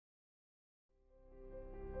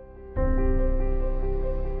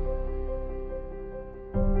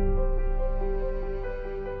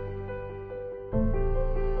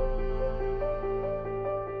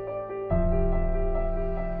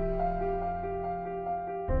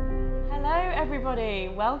everybody,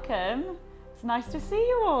 welcome. It's nice to see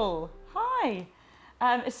you all. Hi.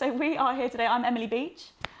 So we are here today. I'm Emily Beach,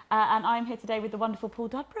 and I'm here today with the wonderful Paul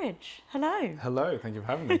Dudbridge. Hello. Hello, thank you for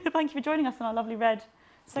having me. Thank you for joining us on our lovely red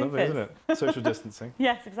sofas. Lovely, isn't it? Social distancing.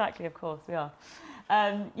 Yes, exactly, of course, we are.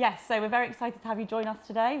 Yes, so we're very excited to have you join us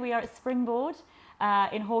today. We are at Springboard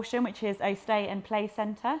in Horsham, which is a stay and play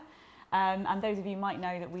centre. And those of you might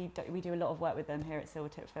know that we do a lot of work with them here at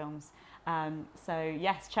Silvertip Films. So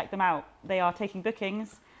yes, check them out. They are taking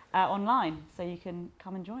bookings online, so you can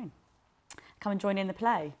come and join in the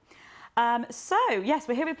play. So yes,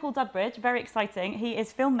 we're here with Paul Dudbridge, very exciting. He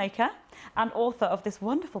is filmmaker and author of this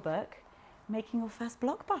wonderful book, Making Your First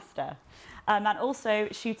Blockbuster, and also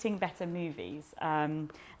shooting better movies.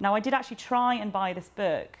 Now I did actually try and buy this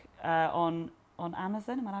book on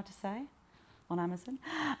Amazon, am I allowed to say? On Amazon,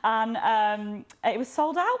 and it was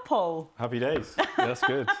sold out, Paul. Happy days. Yeah, that's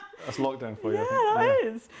good. That's lockdown for you. Yeah, that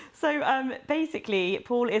is. So basically,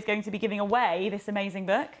 Paul is going to be giving away this amazing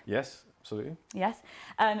book. Yes, absolutely. Yes.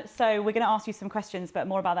 So we're going to ask you some questions, but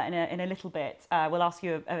more about that in a little bit. We'll ask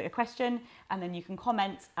you a question, and then you can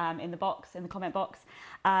comment in the comment box,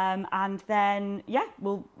 and then yeah,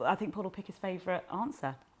 I think Paul will pick his favourite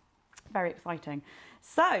answer. Very exciting.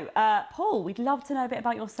 So Paul, we'd love to know a bit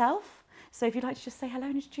about yourself. So if you'd like to just say hello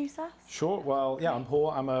and introduce us. Sure. Well, yeah, I'm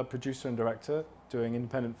Paul. I'm a producer and director doing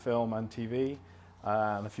independent film and TV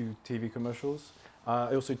and a few TV commercials.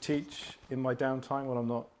 I also teach in my downtime when I'm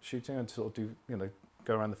not shooting and sort of do,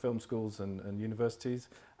 go around the film schools and universities.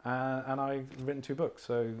 And I've written 2 books,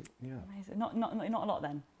 so yeah. Amazing. Not a lot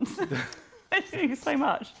then. Doing so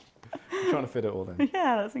much. I'm trying to fit it all in.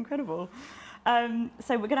 Yeah, that's incredible. So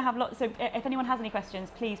we're going to have lots. So if anyone has any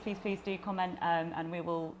questions, please do comment, and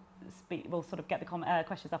we'll sort of get the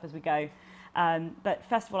questions up as we go. But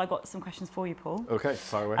first of all, I've got some questions for you, Paul. Okay,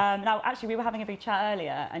 fire away. Now, actually, we were having a big chat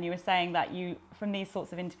earlier, and you were saying that from these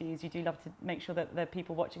sorts of interviews, you do love to make sure that the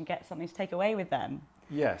people watching get something to take away with them.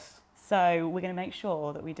 Yes. So we're going to make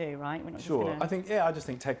sure that we do, right? We're not sure. Just gonna... I just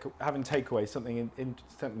think having takeaway, something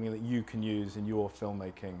that you can use in your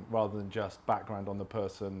filmmaking, rather than just background on the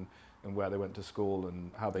person and where they went to school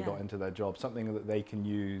and how they got into their job, something that they can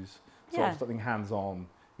use, something hands-on.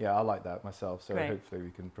 Yeah, I like that myself, so hopefully we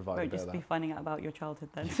can provide a bit of that. Won't just be finding out about your childhood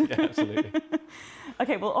then. Yeah, absolutely.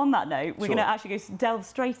 Okay, well, on that note, we're going to actually delve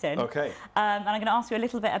straight in. Okay. And I'm going to ask you a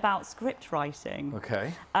little bit about script writing.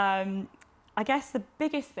 Okay. I guess the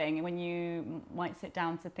biggest thing when you might sit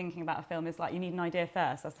down to thinking about a film is like you need an idea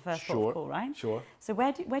first. That's the first port of call, right? Sure. So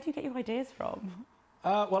where do you get your ideas from?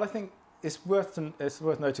 Well, I think it's worth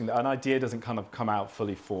noting that an idea doesn't kind of come out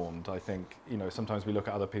fully formed. I think, sometimes we look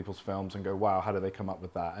at other people's films and go, wow, how do they come up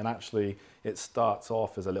with that? And actually, it starts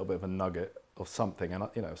off as a little bit of a nugget of something, and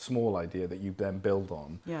a small idea that you then build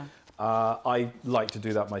on. Yeah. I like to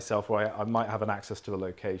do that myself, where I might have an access to a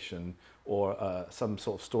location, or some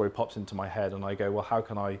sort of story pops into my head, and I go, well, how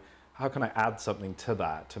can I add something to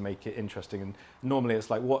that to make it interesting? And normally,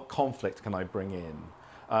 it's like, what conflict can I bring in?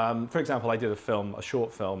 For example, I did a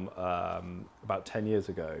short film about 10 years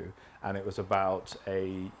ago, and it was about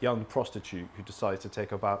a young prostitute who decides to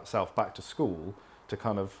take herself back to school to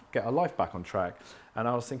kind of get her life back on track. And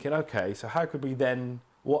I was thinking, okay, so how could we then,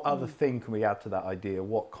 what other thing can we add to that idea?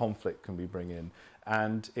 What conflict can we bring in?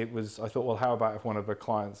 And I thought, well, how about if one of her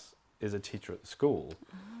clients is a teacher at the school?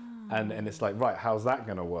 And it's like, right, how's that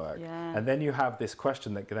going to work? Yeah. And then you have this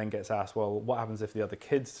question that then gets asked, well, what happens if the other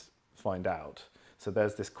kids find out? So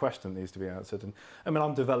there's this question that needs to be answered. And I mean,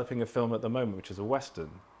 I'm developing a film at the moment, which is a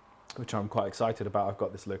Western, which I'm quite excited about. I've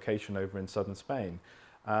got this location over in southern Spain.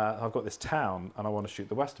 I've got this town and I want to shoot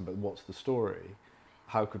the Western, but what's the story?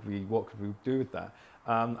 What could we do with that?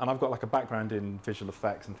 And I've got like a background in visual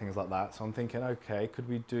effects and things like that. So I'm thinking, okay, could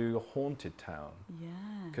we do a haunted town? Yeah.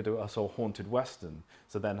 Could do a sort of haunted Western.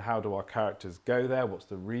 So then how do our characters go there? What's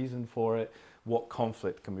the reason for it? What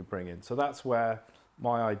conflict can we bring in? So that's where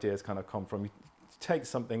my ideas kind of come from. Take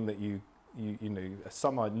something that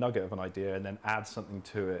some nugget of an idea, and then add something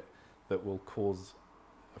to it that will cause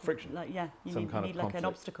a friction. Like, yeah, you need like an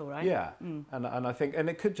obstacle, right? Yeah, and I think, and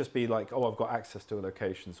it could just be like, oh, I've got access to a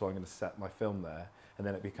location, so I'm going to set my film there, and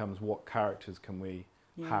then it becomes, what characters can we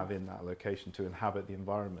have in that location to inhabit the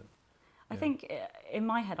environment? I think in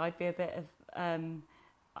my head, I'd be a bit of,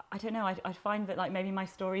 I don't know, I'd find that like maybe my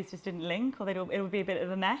stories just didn't link, or it would be a bit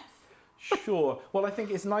of a mess. Sure. Well, I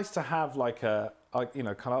think it's nice to have like I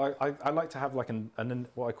like to have like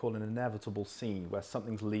what I call an inevitable scene where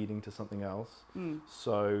something's leading to something else.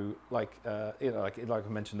 So like like I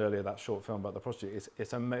mentioned earlier, that short film about the prostitute,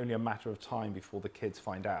 it's only a matter of time before the kids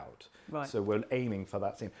find out. Right. So we're aiming for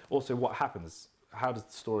that scene. Also, what happens? How does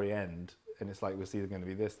the story end? and it's like, it's either going to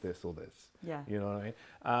be this, this, or this. Yeah. You know what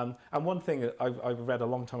I mean? And one thing that I've read a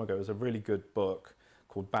long time ago is a really good book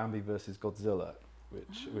called Bambi versus Godzilla,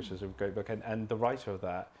 which is a great book. And the writer of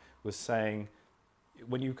that was saying,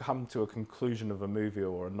 when you come to a conclusion of a movie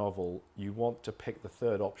or a novel, you want to pick the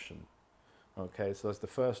third option. Okay, so that's the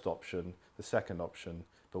first option, the second option,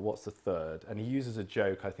 but what's the third? And he uses a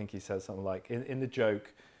joke. I think he says something like, in the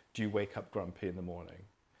joke, do you wake up grumpy in the morning?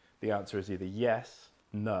 The answer is either yes,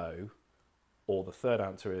 no, or the third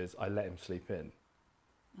answer is, I let him sleep in.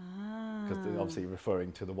 Because they're obviously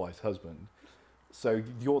referring to the wife's husband. So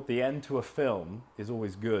the end to a film is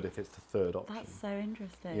always good if it's the third option. That's so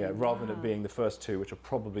interesting. Yeah, rather than it being the first two, which are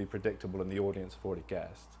probably predictable and the audience have already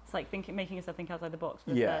guessed. It's like making yourself think outside the box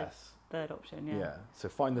for the third option. Yeah. Yeah. So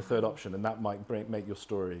find the third option, and that might make your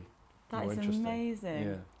story more interesting. That is amazing.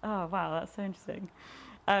 Yeah. Oh wow, that's so interesting.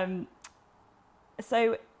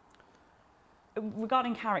 So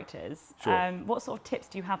regarding characters, Sure. what sort of tips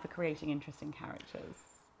do you have for creating interesting characters?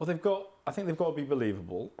 Well, I think they've got to be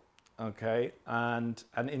believable, okay, and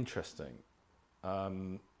interesting.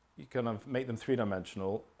 You kind of make them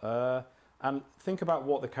three-dimensional, and think about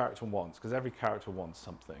what the character wants, because every character wants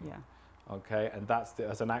something. Yeah. Okay, and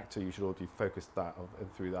as an actor, you should already focus that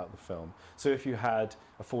throughout the film. So if you had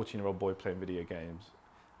a 14-year-old boy playing video games,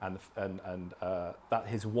 and that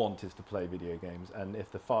his want is to play video games, and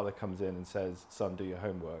if the father comes in and says, "Son, do your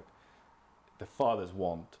homework," the father's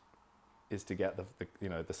want is to get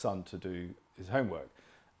the son to do his homework.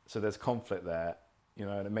 So there's conflict there,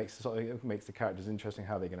 and it makes the characters interesting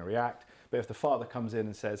how they're going to react. But if the father comes in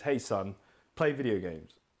and says, "Hey, son, play video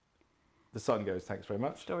games," the son goes, "Thanks very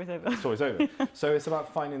much." Story's over. Story's over. So it's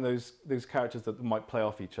about finding those characters that might play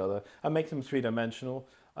off each other and make them three-dimensional.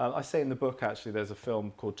 I say in the book, actually, there's a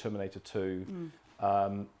film called Terminator 2,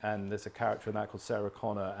 and there's a character in that called Sarah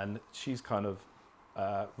Connor, and she's kind of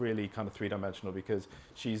really kind of three-dimensional because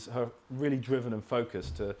she's really driven and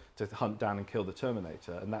focused to hunt down and kill the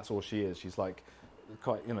Terminator, and that's all she is. She's like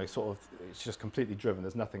quite, she's just completely driven.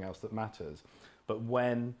 There's nothing else that matters. But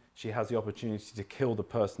when she has the opportunity to kill the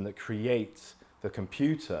person that creates the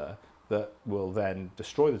computer that will then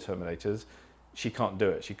destroy the Terminators, she can't do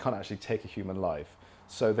it. She can't actually take a human life.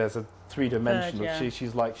 So there's a three-dimensional.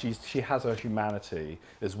 She has her humanity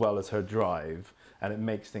as well as her drive, and it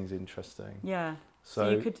makes things interesting. Yeah. So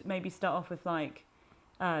you could maybe start off with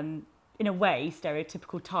in a way,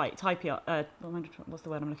 stereotypical what's the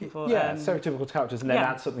word I'm looking for? Yeah, stereotypical characters, and then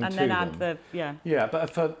add something to them. And then add Yeah, but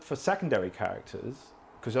for secondary characters,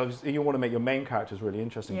 because you want to make your main characters really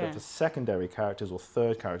interesting, but for secondary characters or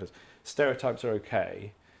third characters, stereotypes are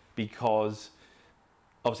okay, because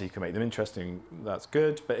obviously you can make them interesting, that's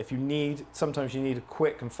good, but sometimes you need a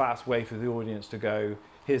quick and fast way for the audience to go,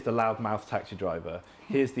 here's the loudmouth taxi driver,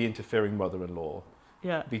 here's the interfering mother-in-law.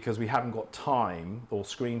 Yeah. Because we haven't got time or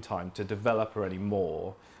screen time to develop her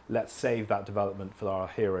anymore. Let's save that development for our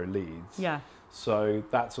hero leads. Yeah. So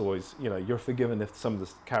that's always, you're forgiven if some of the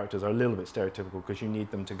characters are a little bit stereotypical because you need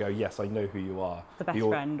them to go, yes, I know who you are. The best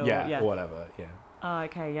friend or or whatever. Yeah. Oh,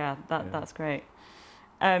 okay, that's great.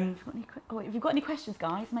 If you've got any questions,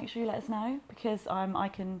 guys, make sure you let us know, because I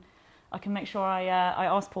can make sure I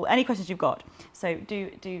ask Paul any questions you've got. So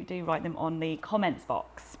do write them on the comments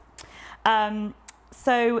box.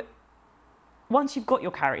 So once you've got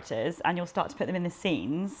your characters and you'll start to put them in the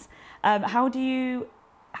scenes, how do you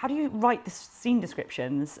write the scene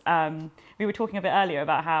descriptions? We were talking a bit earlier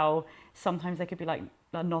about how sometimes they could be like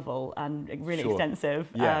a novel and really extensive.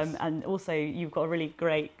 Yes. And also you've got a really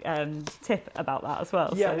great tip about that as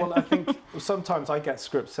well. Yeah, well, I think sometimes I get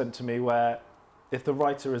scripts sent to me where if the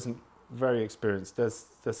writer isn't very experienced, there's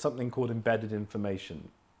something called embedded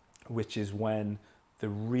information, which is when the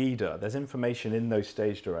reader, there's information in those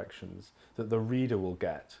stage directions that the reader will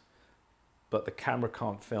get, but the camera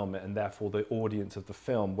can't film it, and therefore the audience of the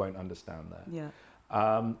film won't understand that. Yeah.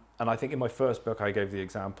 And I think in my first book, I gave the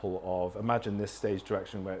example of, imagine this stage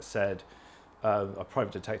direction where it said, a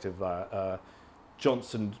private detective,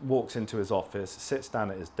 Johnson walks into his office, sits down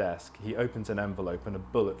at his desk, he opens an envelope and a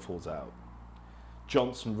bullet falls out.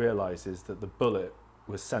 Johnson realizes that the bullet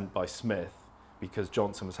was sent by Smith because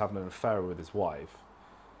Johnson was having an affair with his wife.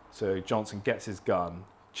 So Johnson gets his gun,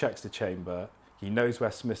 checks the chamber, he knows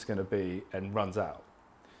where Smith's going to be and runs out.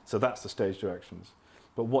 So that's the stage directions.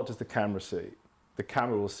 But what does the camera see? The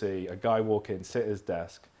camera will see a guy walk in, sit at his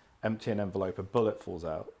desk, empty an envelope, a bullet falls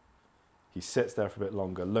out. He sits there for a bit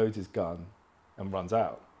longer, loads his gun and runs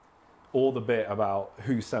out. All the bit about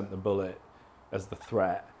who sent the bullet as the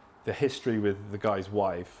threat, the history with the guy's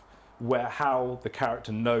wife, how the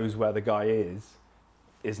character knows where the guy is,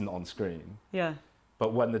 isn't on screen. Yeah.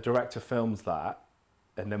 But when the director films that,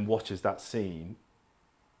 and then watches that scene,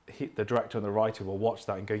 the director and the writer will watch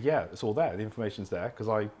that and go, yeah, it's all there. The information's there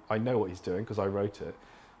because I know what he's doing because I wrote it.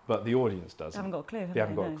 But the audience doesn't. They haven't got a clue. They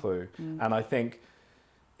haven't got a clue. And I think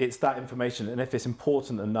it's that information, and if it's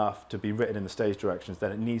important enough to be written in the stage directions,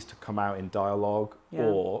 then it needs to come out in dialogue,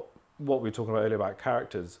 or what we were talking about earlier about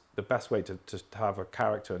characters. The best way to have a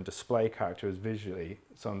character and display character is visually,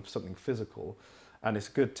 something physical. And it's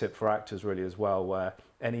a good tip for actors really as well, where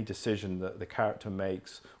any decision that the character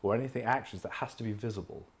makes or anything, actions, that has to be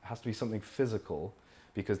visible. It has to be something physical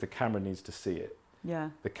because the camera needs to see it.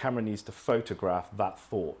 Yeah. The camera needs to photograph that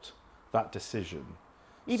thought, that decision.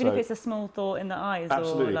 Even if it's a small thought in the eyes.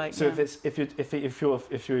 Absolutely. Or like, so if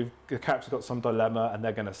the character's got some dilemma and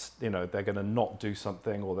they're gonna not do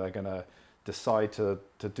something, or they're gonna decide to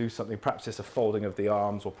do something, perhaps it's a folding of the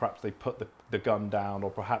arms, or perhaps they put the gun down,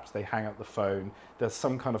 or perhaps they hang up the phone. There's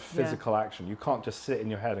some kind of physical action. You can't just sit in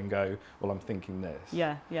your head and go, well, I'm thinking this.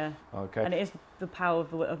 Yeah, yeah. Okay. And it is the power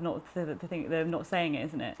of not they're not saying it,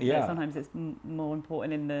 isn't it? Yeah. Sometimes it's more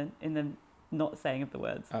important in the not saying of the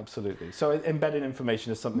words. Absolutely. So embedded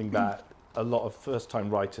information is something that a lot of first-time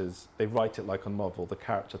writers, they write it like a novel. The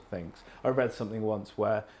character thinks. I read something once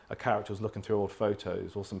where a character was looking through old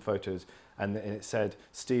photos, or some photos, and it said,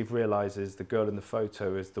 Steve realizes the girl in the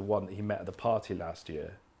photo is the one that he met at the party last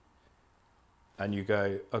year. And you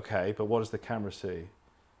go, okay, but what does the camera see?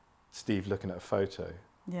 Steve looking at a photo.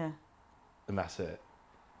 Yeah. And that's it.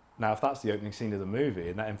 Now, if that's the opening scene of the movie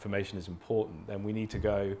and that information is important, then we need to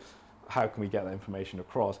go, how can we get that information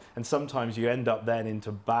across? And sometimes you end up then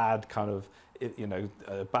into bad kind of,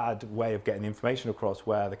 a bad way of getting the information across,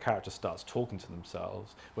 where the character starts talking to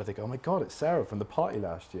themselves, where they go, oh my God, it's Sarah from the party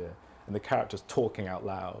last year. And the character's talking out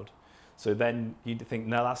loud. So then you think,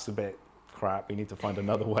 no, that's a bit crap. We need to find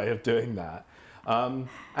another way of doing that. And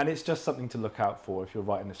it's just something to look out for if you're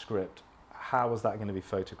writing a script. How is that going to be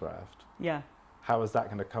photographed? Yeah. How is that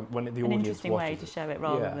going to come when the audience watches it? An interesting way to show it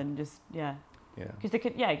rather than just, Yeah.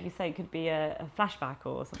 Because you say it could be a flashback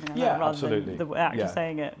or something like that, rather than the actor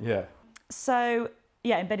saying it. Yeah. So,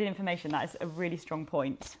 embedded information, that is a really strong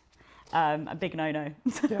point. A big no-no.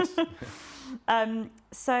 Yes.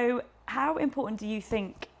 So, how important do you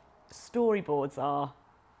think storyboards are,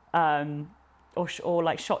 or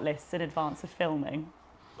like shot lists in advance of filming?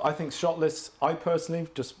 I think shot lists, I personally,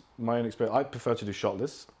 just my own experience, I prefer to do shot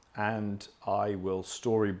lists, and I will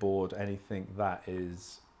storyboard anything that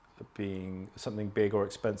is being something big or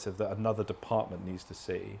expensive that another department needs to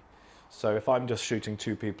see. So if I'm just shooting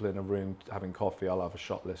two people in a room having coffee, I'll have a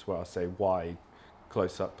shot list where I say why,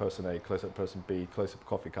 close up person A, close up person B, close up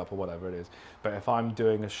coffee cup, or whatever it is. But if I'm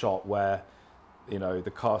doing a shot where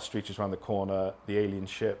the car streaches around the corner, the alien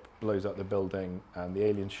ship blows up the building, and the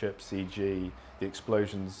alien ship CG, the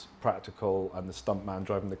explosion's practical, and the stuntman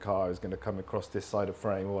driving the car is going to come across this side of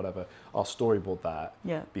frame or whatever, I'll storyboard that.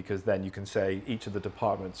 Yeah. Because then you can say each of the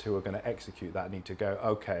departments who are going to execute that need to go,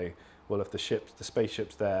 okay, well, if the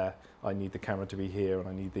spaceship's there, I need the camera to be here, and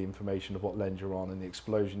I need the information of what lens you're on, and the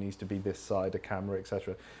explosion needs to be this side, a camera,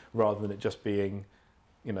 etc. Rather than it just being,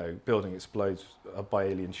 building explodes by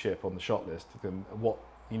alien ship on the shot list. Then what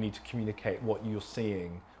you need to communicate, what you're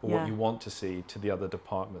seeing, or what you want to see to the other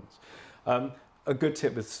departments. A good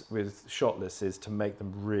tip with shot lists is to make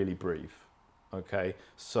them really brief. Okay,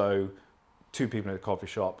 so two people in a coffee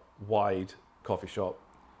shop, wide coffee shop,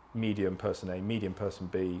 medium person A, medium person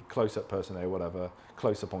B, close-up person A, whatever,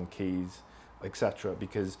 close-up on keys, etc.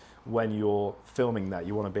 Because when you're filming that,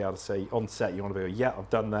 you want to be able to say on set, you want to be able, yeah, I've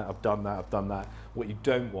done that, I've done that, I've done that. What you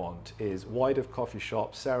don't want is wide of coffee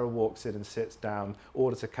shop, Sarah walks in and sits down,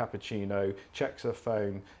 orders a cappuccino, checks her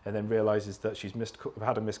phone, and then realizes that she's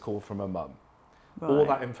had a missed call from her mum. Right. All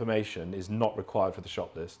that information is not required for the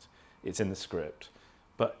shot list. It's in the script.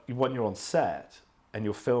 But when you're on set and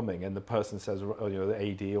you're filming and the person says, or, the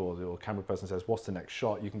AD or the camera person says, what's the next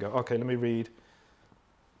shot? You can go, okay, let me read.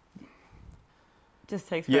 Just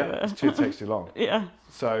takes forever. Yeah, it takes too long. Yeah.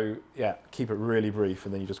 So, keep it really brief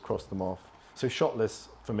and then you just cross them off. So shot lists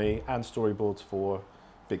for me and storyboards for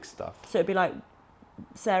big stuff. So it'd be like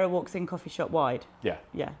Sarah walks in, coffee shop wide? Yeah.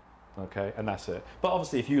 Yeah. Okay, and that's it. But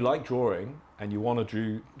obviously if you like drawing and you want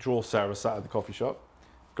to draw Sarah sat at the coffee shop,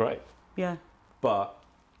 great. Yeah. But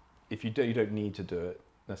if you don't need to do it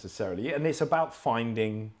necessarily. And it's about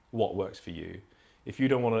finding what works for you. If you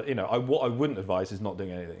don't want to, what I wouldn't advise is not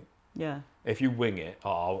doing anything. Yeah. If you wing it,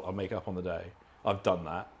 I'll make it up on the day. I've done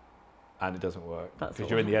that, and it doesn't work. Because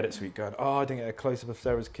you're in the edit suite going, I didn't get a close-up of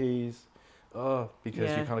Sarah's keys.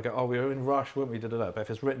 Because you kind of go, we were in a rush, weren't we? But if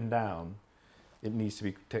it's written down, it needs to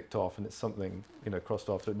be ticked off, and it's something, crossed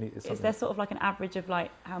off. Is there sort of like an average of like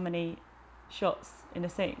how many shots in a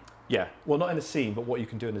scene? Yeah, well, not in a scene, but what you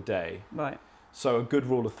can do in a day. Right. So a good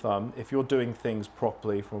rule of thumb, if you're doing things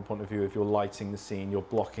properly from a point of view, if you're lighting the scene, you're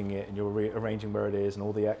blocking it and you're rearranging where it is and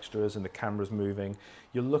all the extras and the camera's moving,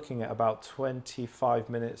 you're looking at about 25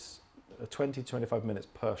 minutes, 20 to 25 minutes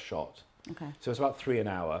per shot. Okay. So it's about 3 an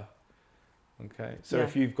hour. Okay. So Yeah.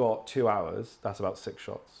 if you've got 2 hours, that's about 6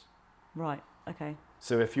 shots. Right. Okay.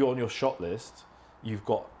 So if you're on your shot list, you've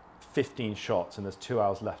got 15 shots and there's 2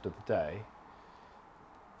 hours left of the day,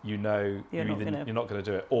 you know you're not going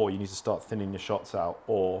to do it, or you need to start thinning your shots out,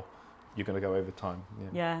 or you're going to go over time.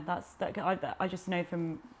 Yeah, I just know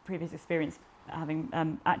from previous experience, having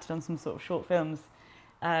acted on some sort of short films,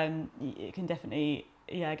 it can definitely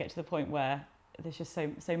get to the point where there's just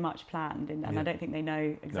so much planned, and I don't think they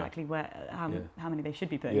know exactly how many they should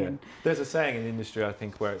be putting in. There's a saying in the industry, I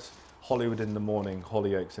think, where it's Hollywood in the morning,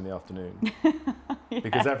 Hollyoaks in the afternoon.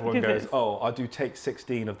 Because everyone goes, I do take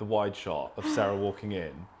 16 of the wide shot of Sarah walking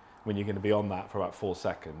in, when you're going to be on that for about 4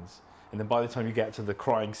 seconds. And then by the time you get to the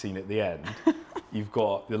crying scene at the end, you've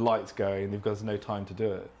got the lights going and there's no time to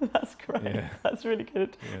do it. That's great. Yeah. That's really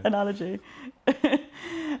good analogy.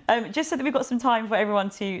 Just so that we've got some time for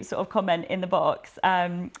everyone to sort of comment in the box,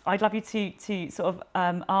 I'd love you to sort of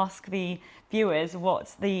ask the viewers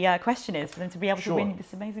what the question is for them to be able to win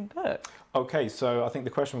this amazing book. Okay, so I think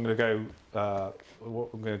the question what we're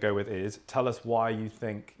going to go with is, tell us why you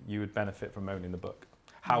think you would benefit from owning the book.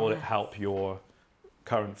 How will it help your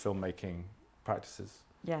current filmmaking practices?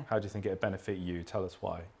 Yeah. How do you think it would benefit you? Tell us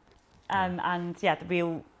why.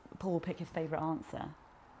 Paul will pick his favourite answer,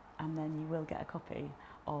 and then you will get a copy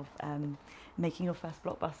of Making Your First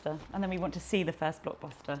Blockbuster. And then we want to see the first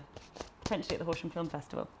blockbuster, potentially at the Horsham Film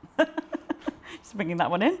Festival. Just bringing that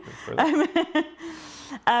one in.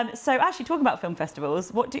 So actually talking about film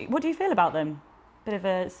festivals, what do you feel about them? Bit of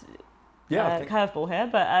a curveball here,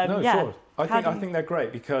 but sure. I think they're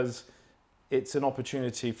great because it's an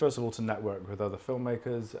opportunity, first of all, to network with other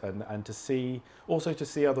filmmakers and to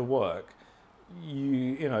see other work.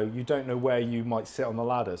 You don't know where you might sit on the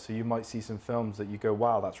ladder, so you might see some films that you go,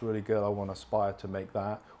 wow, that's really good, I want to aspire to make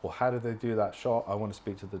that, or how did they do that shot, I want to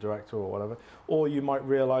speak to the director or whatever. Or you might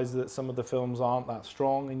realise that some of the films aren't that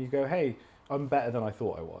strong and you go, hey, I'm better than I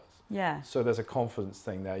thought I was. Yeah. So there's a confidence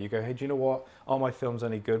thing there. You go, hey, do you know what? Are my films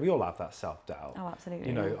any good? We all have that self-doubt. Oh,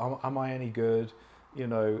 absolutely. Am I any good?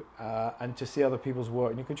 And to see other people's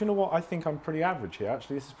work, and you go, do you know what? I think I'm pretty average here.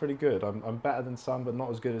 Actually, this is pretty good. I'm better than some, but not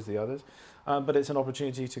as good as the others. But it's an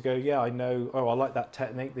opportunity to go, I know, I like that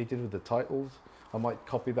technique they did with the titles. I might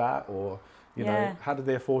copy that, or, how did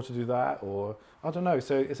they afford to do that? Or, I don't know.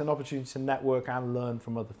 So it's an opportunity to network and learn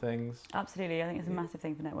from other things. Absolutely. I think it's a massive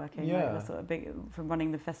thing for networking. Yeah. Like, sort of from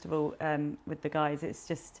running the festival with the guys, it's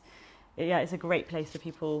just... it's a great place for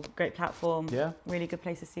people, great platform, really good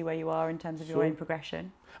place to see where you are in terms of your own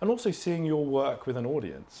progression. And also seeing your work with an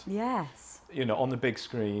audience. Yes. On the big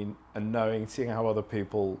screen and seeing how other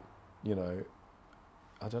people,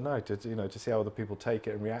 I don't know, to see how other people take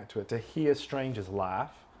it and react to it, to hear strangers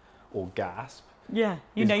laugh or gasp. Yeah,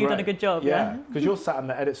 you've done a good job. Yeah, because you're sat in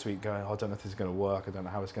the edit suite going, I don't know if this is going to work, I don't know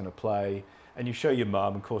how it's going to play. And you show your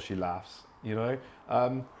mum, of course she laughs,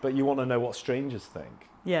 but you want to know what strangers think.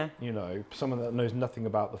 Yeah. Someone that knows nothing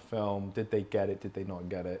about the film, did they get it, did they not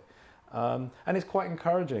get it? And it's quite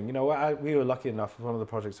encouraging. We were lucky enough with one of the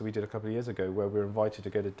projects that we did a couple of years ago where we were invited to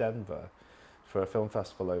go to Denver for a film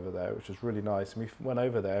festival over there, which was really nice. And we went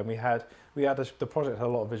over there and the project had a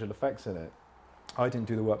lot of visual effects in it. I didn't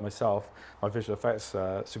do the work myself. My visual effects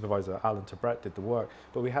supervisor, Alan Tabret, did the work.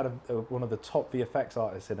 But we had one of the top VFX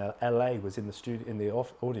artists in LA was in the studio, in the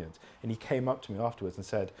audience, and he came up to me afterwards and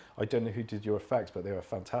said, I don't know who did your effects, but they were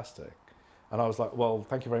fantastic. And I was like, well,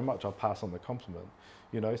 thank you very much. I'll pass on the compliment.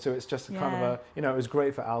 So it's just kind of it was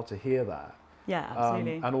great for Al to hear that. Yeah,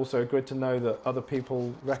 absolutely. And also good to know that other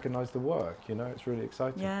people recognise the work. It's really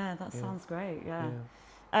exciting. Yeah, that sounds great. Yeah.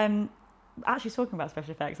 Actually, talking about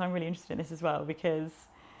special effects, I'm really interested in this as well because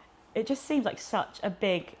it just seems like such a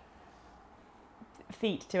big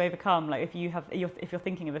feat to overcome. Like if you're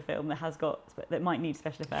thinking of a film that might need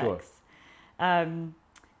special effects. Sure.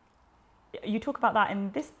 You talk about that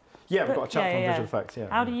in this. Yeah, we've got a chapter on visual effects. Yeah.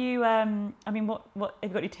 How do you? What have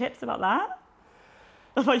you got any tips about that?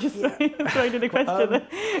 Have I just thrown in a question?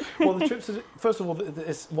 Well, the tips are, first of all,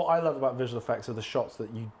 what I love about visual effects are the shots that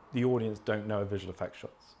the audience don't know are visual effects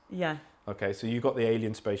shots. Yeah. Okay, so you've got the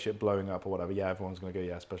alien spaceship blowing up or whatever. Yeah, everyone's going to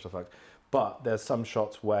go, special effects. But there's some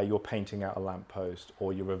shots where you're painting out a lamppost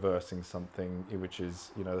or you're reversing something, which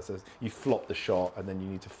is, you flop the shot and then you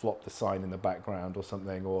need to flop the sign in the background or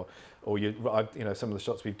something. Or some of the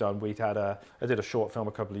shots we've done, I did a short film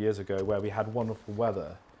a couple of years ago where we had wonderful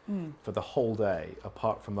weather for the whole day,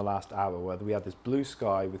 apart from the last hour where we had this blue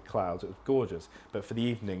sky with clouds. It was gorgeous, but for the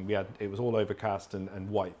evening it was all overcast and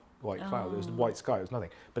white cloud. It was white sky. It was nothing,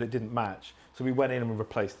 but it didn't match. So we went in and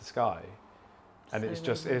replaced the sky, and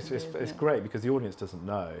it's great because the audience doesn't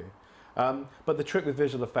know. But the trick with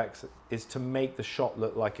visual effects is to make the shot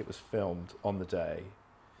look like it was filmed on the day.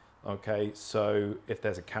 Okay, so if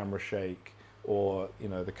there's a camera shake, or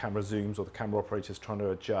the camera zooms, or the camera operator's trying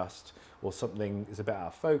to adjust, or something is a bit out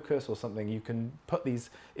of focus, or something, you can put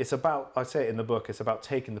these. It's about, I say it in the book, it's about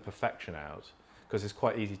taking the perfection out, because it's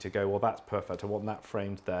quite easy to go, well, that's perfect, I want that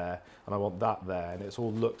framed there, and I want that there, and it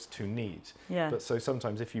all looks too neat. Yeah. But so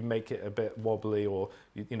sometimes if you make it a bit wobbly, or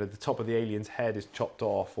the top of the alien's head is chopped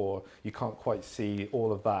off, or you can't quite see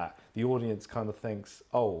all of that, the audience kind of thinks,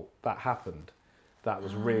 oh, that happened. That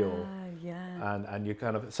was real. Yeah. And you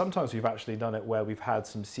kind of, sometimes we've actually done it where we've had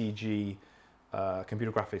some CG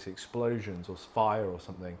computer graphics explosions or fire or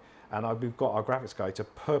something, and we've got our graphics guy to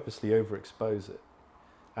purposely overexpose it.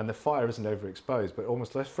 And the fire isn't overexposed, but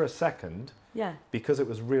almost for a second, because it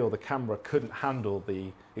was real, the camera couldn't handle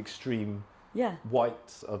the extreme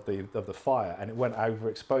whites of the fire, and it went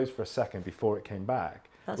overexposed for a second before it came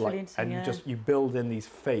back. That's really interesting. And you build in these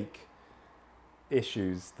fake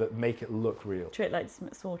issues that make it look real. Like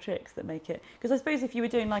small tricks that make it. Because I suppose if you were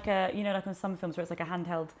doing like like on some films where it's like a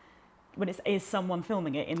handheld, when it is someone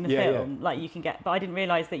filming it in the film, like you can get. But I didn't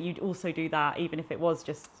realise that you'd also do that even if it was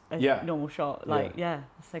just a normal shot. Like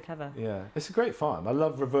it's so clever. Yeah, it's a great fun. I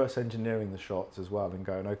love reverse engineering the shots as well and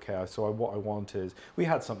going, okay, so what I want is, we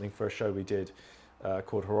had something for a show we did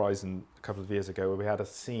called Horizon a couple of years ago where we had a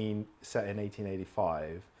scene set in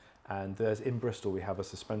 1885. And in Bristol, we have a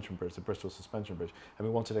suspension bridge, the Bristol suspension bridge, and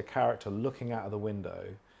we wanted a character looking out of the window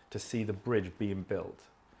to see the bridge being built.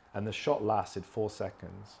 And the shot lasted 4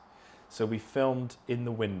 seconds. So we filmed in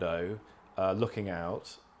the window, looking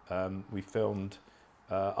out. We filmed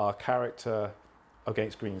our character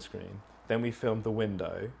against green screen. Then we filmed the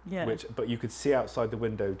window, but you could see outside the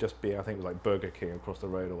window just being, I think it was like Burger King across the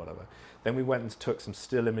road or whatever. Then we went and took some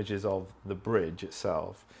still images of the bridge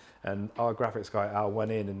itself. And our graphics guy, Al,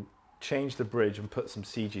 went in and changed the bridge and put some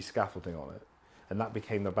CG scaffolding on it. And that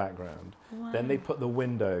became the background. Wow. Then they put the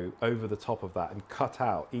window over the top of that and cut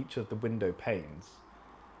out each of the window panes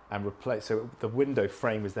and replace. So the window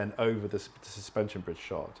frame is then over the suspension bridge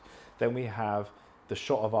shot. Then we have the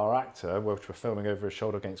shot of our actor, which we're filming over his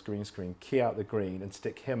shoulder against green screen, key out the green and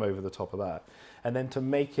stick him over the top of that. And then to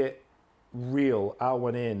make it real, Al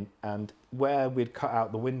went in, and where we'd cut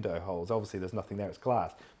out the window holes, obviously there's nothing there, it's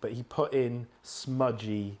glass, but he put in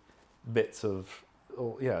smudgy bits of,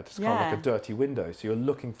 just kind of like a dirty window. So you're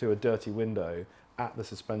looking through a dirty window at the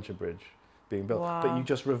suspension bridge being built. Wow. But you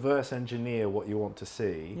just reverse engineer what you want to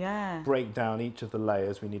see, break down each of the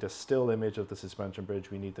layers. We need a still image of the suspension bridge,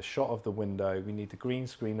 we need the shot of the window, we need the green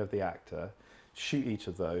screen of the actor, shoot each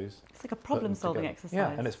of those. It's like a problem-solving exercise.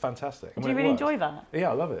 Yeah, and it's fantastic. Do you really enjoy that? Yeah,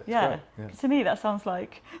 I love it. Yeah. To me, that sounds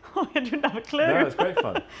like, I didn't have a clue. No, it's great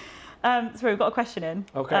fun. Sorry, we've got a question in.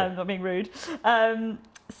 Okay. Not being rude.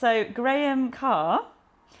 So Graham Carr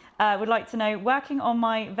would like to know, working on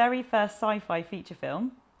my very first sci-fi feature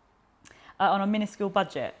film on a minuscule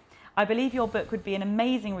budget, I believe your book would be an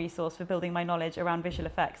amazing resource for building my knowledge around visual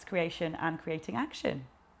effects, creation and creating action.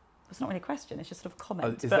 It's not really a question, it's just sort of a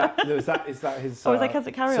comment. Is that his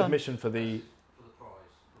submission for the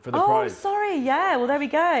prize? Oh, sorry, yeah, well, there we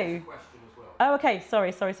go. Oh, okay,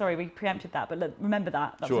 sorry, we preempted that, but look, remember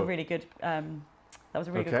that. That was a really good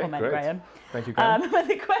comment, great. Graham. Thank you, Graham.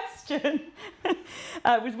 The question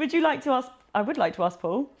was, I would like to ask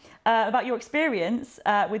Paul about your experience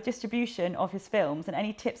with distribution of his films and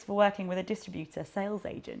any tips for working with a distributor, sales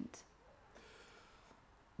agent.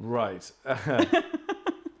 Right.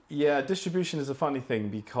 Yeah, distribution is a funny thing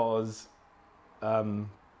because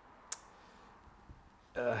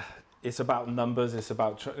it's about numbers, it's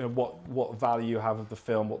about what value you have of the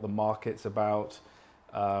film, what the market's about.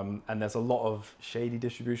 And there's a lot of shady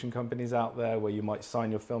distribution companies out there where you might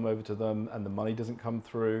sign your film over to them and the money doesn't come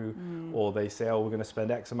through, or they say, oh, we're going to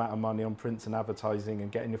spend X amount of money on prints and advertising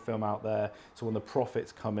and getting your film out there. So when the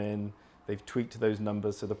profits come in, they've tweaked those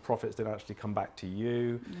numbers so the profits don't actually come back to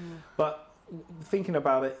you. But thinking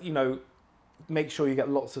about it, make sure you get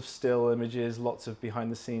lots of still images, lots of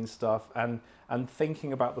behind the scenes stuff, and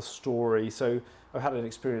thinking about the story. So I've had an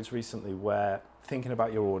experience recently where thinking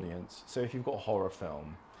about your audience. So if you've got a horror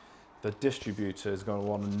film, the distributor is going to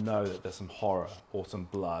want to know that there's some horror or some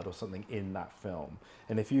blood or something in that film.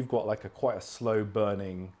 And if you've got like quite a slow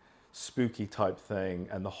burning, spooky type thing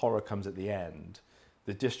and the horror comes at the end,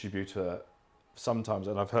 the distributor sometimes,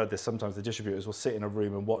 and I've heard this, sometimes the distributors will sit in a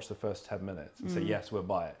room and watch the first 10 minutes and say, yes, we'll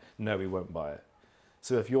buy it. No, we won't buy it.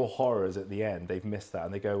 So if your horror is at the end, they've missed that,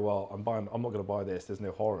 and they go, well, I'm not going to buy this, there's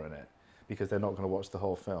no horror in it, because they're not going to watch the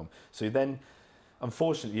whole film. So then,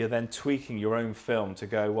 unfortunately, you're then tweaking your own film to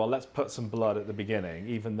go, well, let's put some blood at the beginning,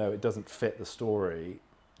 even though it doesn't fit the story,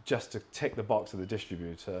 just to tick the box of the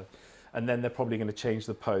distributor. And then they're probably going to change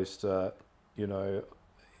the poster, you know,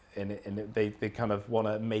 they kind of want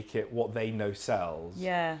to make it what they know sells.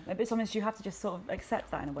 Yeah, but sometimes you have to just sort of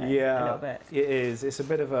accept that in a way. Yeah, a little bit. It is. It's a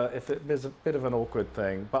bit of an awkward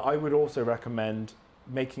thing. But I would also recommend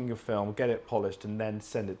making your film, get it polished, and then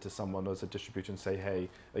send it to someone as a distributor and say, hey,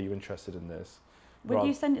 are you interested in this? When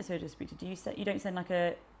you send it to a distributor, you don't send like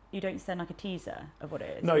a teaser of what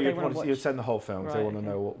it is? No, you send the whole film. Right, they want to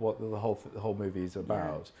know what the whole movie is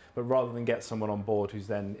about. Yeah. But rather than get someone on board who's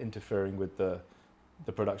then interfering with the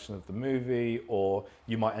production of the movie, or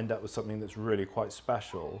you might end up with something that's really quite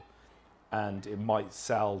special, and it might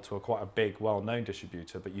sell to quite a big, well-known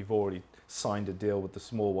distributor, but you've already signed a deal with the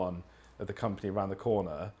small one of the company around the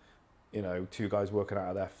corner. You know, two guys working out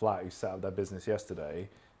of their flat who set up their business yesterday,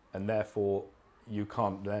 and therefore you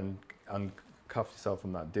can't then uncuff yourself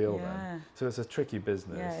from that deal. Yeah. Then, so it's a tricky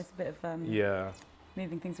business. Yeah, it's a bit of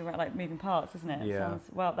moving things around, like moving parts, isn't it? Yeah.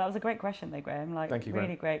 Well, that was a great question, though, Graham. Like, thank you,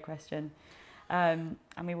 really great question. And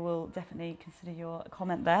we will definitely consider your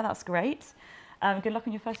comment there. That's great. Good luck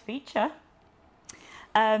on your first feature.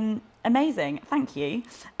 Amazing, thank you.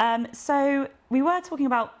 So we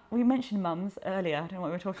mentioned mums earlier. I don't know what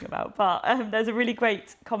we were talking about, but there's a really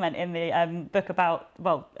great comment in the book about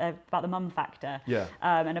the mum factor,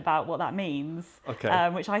 and about what that means,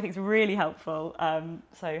 which I think is really helpful.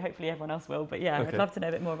 So hopefully everyone else will. But yeah, I'd love to know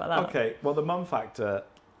a bit more about that. Okay, well, the mum factor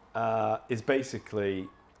is basically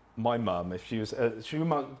my mum. If she was,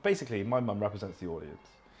 basically my mum represents the audience,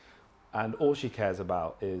 and all she cares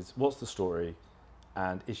about is what's the story,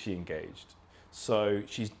 and is she engaged. So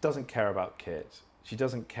she doesn't care about kit. She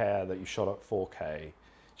doesn't care that you shot at 4K.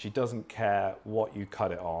 She doesn't care what you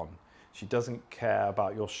cut it on. She doesn't care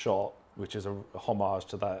about your shot, which is a homage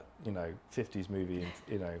to that, you know, 50s movie,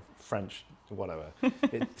 you know, French, whatever.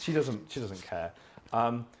 She doesn't care.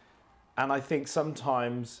 And I think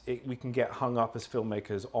sometimes we can get hung up as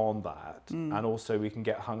filmmakers on that, and also we can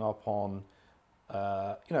get hung up on,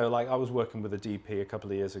 you know, like I was working with a DP a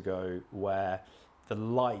couple of years ago where the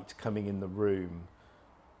light coming in the room,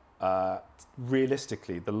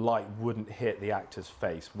 realistically, the light wouldn't hit the actor's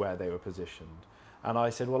face where they were positioned. And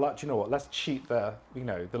I said, well, you know what, let's cheat the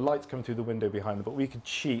light's coming through the window behind them, but we could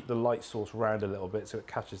cheat the light source round a little bit so it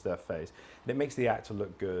catches their face. And it makes the actor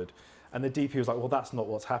look good. And the DP was like, well, that's not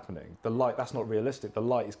what's happening. The light, that's not realistic. The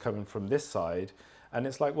light is coming from this side. And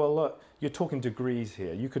it's like, well, look, you're talking degrees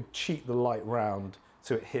here. You could cheat the light round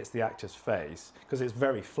so it hits the actor's face, because it's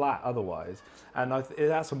very flat otherwise. And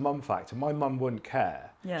that's a mum factor. My mum wouldn't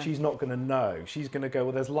care. Yeah. She's not going to know. She's going to go,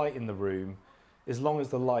 well, there's light in the room. As long as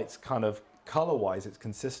the light's kind of, colour-wise, it's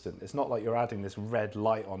consistent. It's not like you're adding this red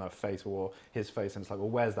light on her face or his face, and it's like, well,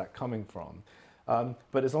 where's that coming from?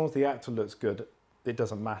 But as long as the actor looks good, it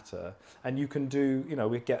doesn't matter. And you can do, you know,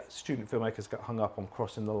 we get student filmmakers get hung up on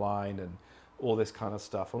crossing the line and all this kind of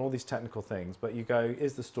stuff, and all these technical things. But you go,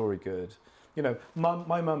 is the story good? You know,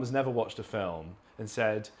 my mum has never watched a film and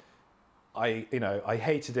said, I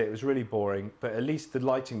hated it, it was really boring, but at least the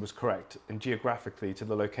lighting was correct and geographically to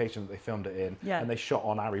the location that they filmed it in, and they shot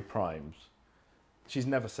on Ari Primes. She's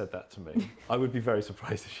never said that to me. I would be very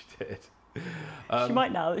surprised if she did. She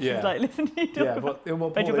might now, that she's like listening to but Paul,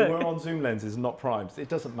 they were on zoom lenses, not primes. It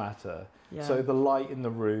doesn't matter. Yeah. So the light in the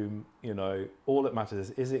room, you know, all that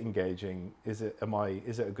matters is it engaging? Is it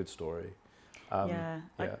a good story?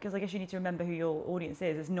 Because I guess you need to remember who your audience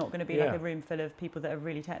is. It's not going to be like a room full of people that are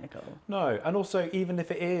really technical. No, and also even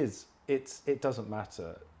if it is, it doesn't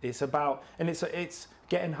matter. It's about, and it's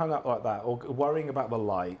getting hung up like that or worrying about the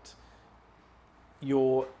light.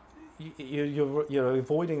 You're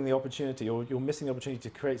avoiding the opportunity, or you're missing the opportunity to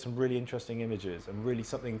create some really interesting images and really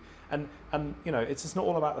something. And you know, it's just not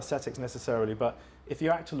all about aesthetics necessarily. But if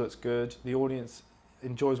your actor looks good, the audience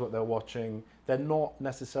enjoys what they're watching, they're not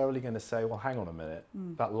necessarily going to say, well, hang on a minute,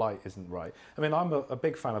 that light isn't right. I mean, I'm a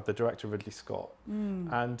big fan of the director Ridley Scott,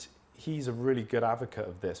 and he's a really good advocate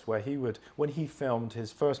of this, where he would, when he filmed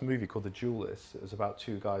his first movie called The Duelists, it was about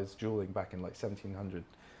two guys dueling back in like 1700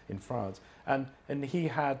 in France, and he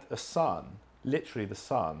had a son, literally the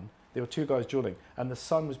son, there were two guys dueling, and the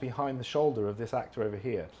son was behind the shoulder of this actor over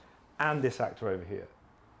here, and this actor over here.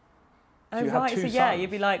 So right, so yeah, you'd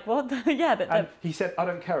be like, what? Yeah, but and he said, I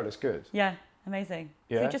don't care, it looks good. Yeah. Amazing.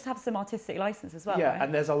 Yeah. So you just have some artistic license as well, Yeah, right?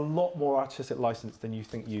 and there's a lot more artistic license than you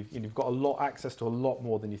think you've got a lot access to a lot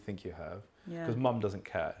more than you think you have. Yeah. Because mum doesn't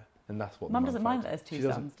care, and that's what Mum doesn't mind that there's two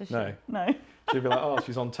sons, does she? No. No. She'd be like, oh,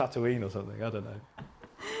 she's on Tatooine or something. I don't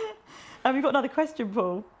know. We've got another question,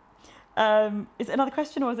 Paul. Is it another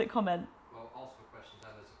question or is it a comment? Well, ask a question,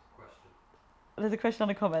 then there's a question. There's a question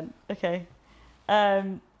and a comment. Okay.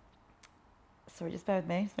 Sorry, just bear with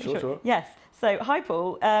me. Sure. Yes. So, hi,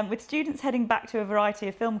 Paul. With students heading back to a variety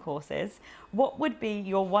of film courses, what would be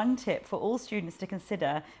your one tip for all students to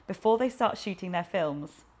consider before they start shooting their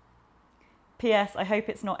films? P.S. I hope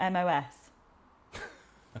it's not MOS.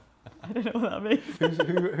 I don't know what that means.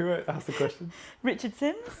 Who asked the question? Richard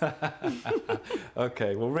Sims?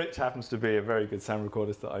 Okay, well, Rich happens to be a very good sound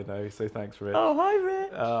recordist that I know, so thanks, Rich. Oh, hi,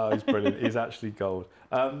 Rich. Oh, he's brilliant. He's actually gold.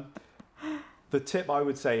 The tip I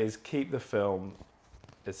would say is keep the film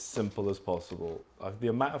as simple as possible. The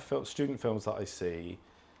amount of student films that I see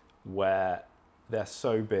where they're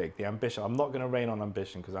so big, the ambition, I'm not going to rain on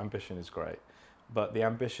ambition because ambition is great, but the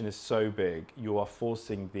ambition is so big, you are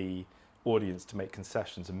forcing the audience to make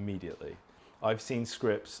concessions immediately. I've seen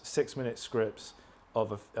scripts, 6-minute scripts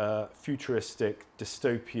of a futuristic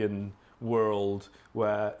dystopian world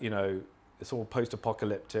where, you know, it's all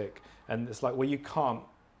post-apocalyptic, and it's like, well, you can't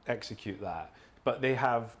execute that. But they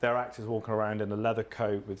have their actors walking around in a leather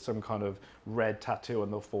coat with some kind of red tattoo on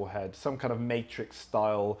their forehead, some kind of Matrix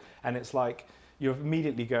style, and it's like you're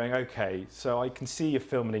immediately going, okay, so I can see you're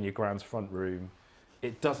filming in your grand's front room.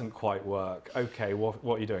 It doesn't quite work. Okay, what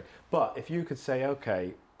are you doing? But if you could say,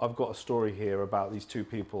 okay, I've got a story here about these two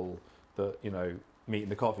people that, you know, meet in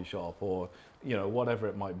the coffee shop, or, you know, whatever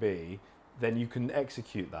it might be, then you can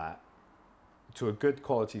execute that to a good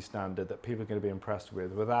quality standard that people are going to be impressed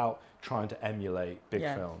with without trying to emulate big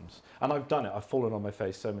films. And I've done it. I've fallen on my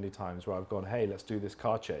face so many times where I've gone, hey, let's do this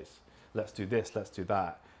car chase. Let's do this, let's do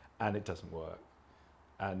that. And it doesn't work.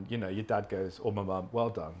 And, you know, your dad goes, or my mum, well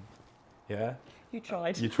done. Yeah? You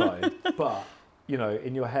tried. You tried. But, you know,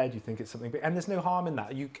 in your head, you think it's something big. And there's no harm in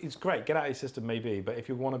that. It's great. Get out of your system, maybe. But if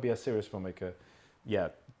you want to be a serious filmmaker, yeah,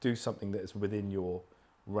 do something that is within your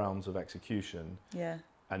realms of execution. Yeah.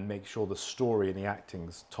 And make sure the story and the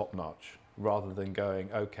acting's top notch, rather than going,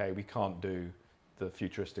 okay, we can't do the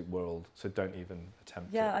futuristic world, so don't even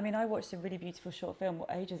attempt it. Yeah, I mean, I watched a really beautiful short film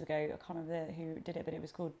ages ago. I can't remember who did it, but it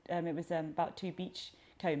was called, it was about two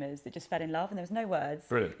beachcombers that just fell in love, and there was no words.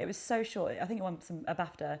 Brilliant. It was so short. I think it won a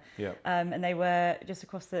BAFTA. Yeah. And they were just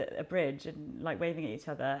across a bridge and like waving at each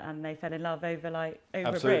other, and they fell in love over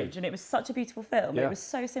a bridge, and it was such a beautiful film. Yeah. It was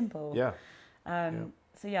so simple. Yeah.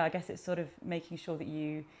 So yeah, I guess it's sort of making sure that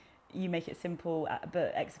you make it simple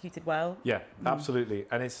but executed well. Yeah, absolutely.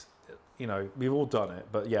 And it's, you know, we've all done it,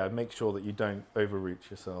 but yeah, make sure that you don't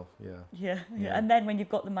overreach yourself. Yeah. Yeah. And then when you've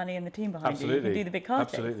got the money and the team behind you, you can do the big car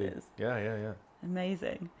chases. Yeah.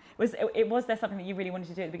 Amazing. Was there something that you really wanted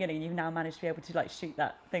to do at the beginning, and you've now managed to be able to like shoot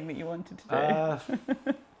that thing that you wanted to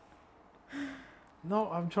do?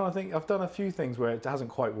 No, I'm trying to think. I've done a few things where it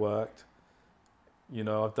hasn't quite worked. You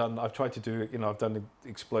know, I've tried to do, you know, I've done the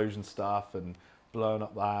explosion stuff and blown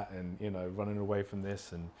up that, and, you know, running away from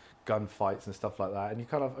this and gunfights and stuff like that, and you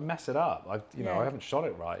kind of mess it up. I haven't shot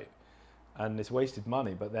it right, and it's wasted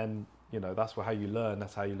money. But then, you know, that's how you learn.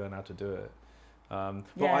 That's how you learn how to do it.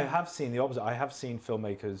 But I have seen the opposite. I have seen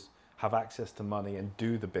filmmakers have access to money and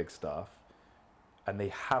do the big stuff, and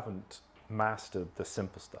they haven't mastered the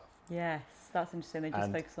simple stuff. Yes, that's interesting. They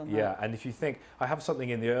just focus on that. Yeah, and if you think, I have something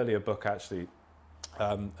in the earlier book actually.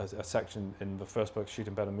 A section in the first book,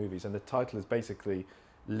 Shooting Better Movies, and the title is basically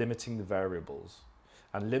Limiting the Variables.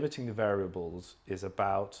 And limiting the variables is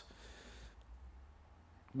about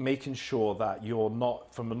making sure that you're not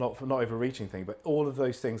overreaching things, but all of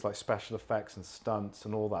those things like special effects and stunts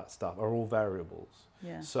and all that stuff are all variables.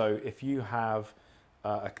 Yeah. So if you have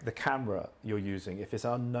the camera you're using, if it's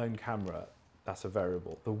an unknown camera, that's a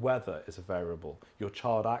variable. The weather is a variable. Your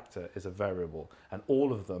child actor is a variable. And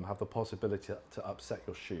all of them have the possibility to upset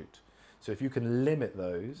your shoot. So if you can limit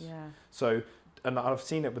those. Yeah. So, and I've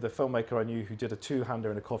seen it with a filmmaker I knew who did a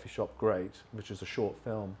two-hander in a coffee shop, great, which was a short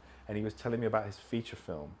film. And he was telling me about his feature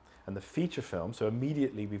film. And the feature film, so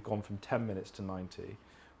immediately we've gone from 10 minutes to 90,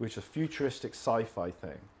 which is a futuristic sci-fi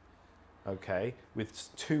thing, okay,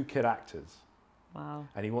 with 2 kid actors. Wow.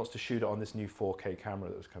 And he wants to shoot it on this new 4K camera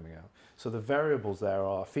that was coming out. So the variables there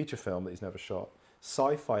are feature film that he's never shot,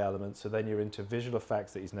 sci-fi elements, so then you're into visual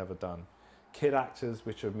effects that he's never done, kid actors,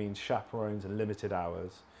 which means chaperones and limited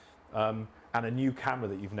hours, and a new camera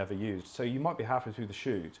that you've never used. So you might be halfway through the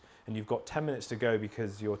shoot and you've got 10 minutes to go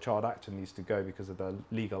because your child actor needs to go because of the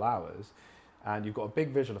legal hours, and you've got a big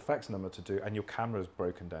visual effects number to do, and your camera's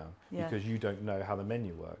broken down because you don't know how the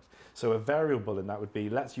menu works. So a variable in that would be,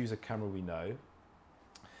 let's use a camera we know.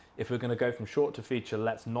 If we're going to go from short to feature,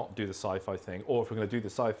 let's not do the sci-fi thing. Or if we're going to do the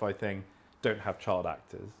sci-fi thing, don't have child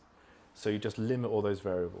actors. So you just limit all those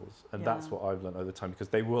variables. And that's what I've learned over time, because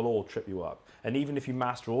they will all trip you up. And even if you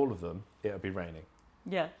master all of them, it'll be raining.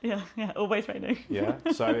 Yeah, always raining. Yeah,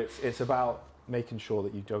 so it's about making sure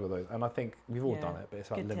that you juggle those. And I think we've all done it, but it's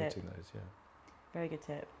about limiting those, Very good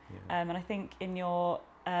tip. Yeah. And I think in your,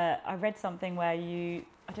 I read something where you,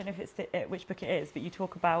 I don't know if it's which book it is, but you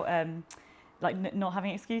talk about like not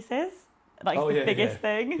having excuses, like the biggest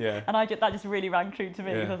thing. Yeah. And that just really rang true to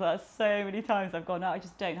me, because that's so many times I've gone, no, I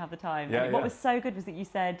just don't have the time. And what was so good was that you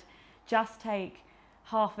said, just take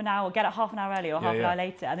half an hour, get up half an hour early or half an hour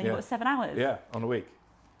later, and then you've got 7 hours. Yeah, on a week.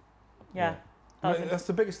 Yeah. That's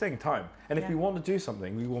the biggest thing, time. And if we want to do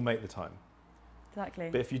something, we will make the time. Exactly.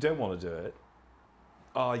 But if you don't want to do it,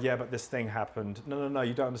 oh yeah, but this thing happened. No,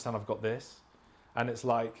 you don't understand, I've got this. And it's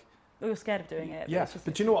like, well, you're scared of doing it. Yeah,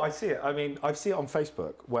 but do you know what? I see it. I mean, I see it on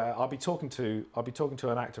Facebook, where I'll be talking to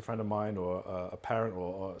an actor friend of mine, or a parent,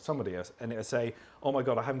 or somebody else, and it'll say, oh my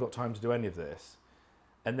God, I haven't got time to do any of this.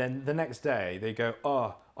 And then the next day they go,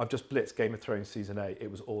 oh, I've just blitzed Game of Thrones season 8. It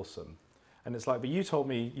was awesome. And it's like, but you told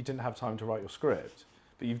me you didn't have time to write your script,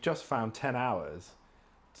 but you've just found 10 hours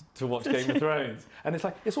to watch Game of Thrones. And it's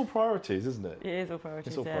like, it's all priorities, isn't it? It is all priorities.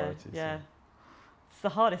 It's all priorities. Yeah. It's the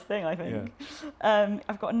hardest thing, I think. Yeah.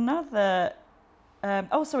 I've got another.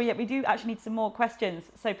 We do actually need some more questions.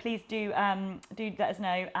 So please do let us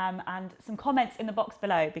know, and some comments in the box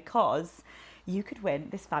below, because you could win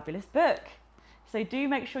this fabulous book. So do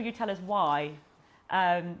make sure you tell us why.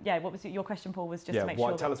 What was your question, Paul? Was just to make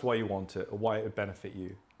sure. Tell us why you want it, or why it would benefit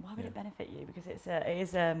you. Why would it benefit you? Because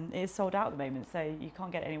it is sold out at the moment, so you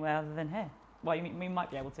can't get it anywhere other than here. Well, we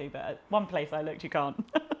might be able to, but at one place I looked, you can't.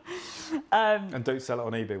 And don't sell it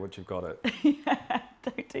on eBay once you've got it. Yeah,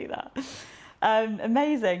 don't do that.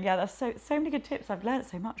 Amazing. Yeah, that's so many good tips. I've learned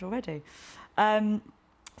so much already. Do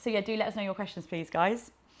let us know your questions, please,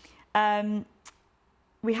 guys.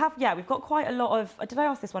 We've got quite a lot of. Did I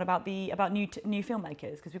ask this one about new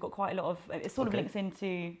filmmakers? Because we've got quite a lot of. It sort of links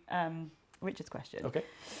into Richard's question. Okay.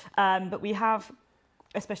 But we have,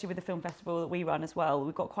 especially with the film festival that we run as well,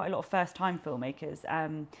 we've got quite a lot of first-time filmmakers,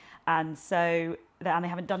 and they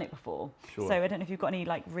haven't done it before. Sure. So I don't know if you've got any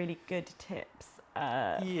like really good tips.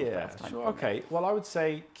 Sure. Okay. Well, I would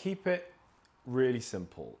say keep it really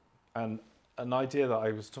simple. And an idea that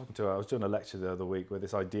I was doing a lecture the other week where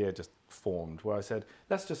this idea just formed, where I said,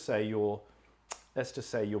 let's just say your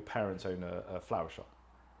parents own a flower shop,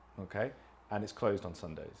 okay, and it's closed on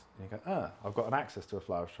Sundays. And you go, I've got an access to a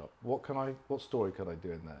flower shop. What story could I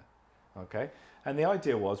do in there, okay? And the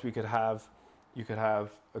idea was you could have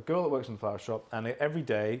a girl that works in the flower shop, and every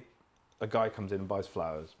day a guy comes in and buys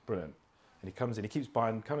flowers. Brilliant. And he comes in, he keeps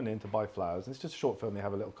coming in to buy flowers, and it's just a short film, they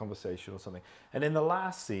have a little conversation or something. And in the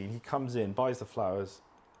last scene, he comes in, buys the flowers,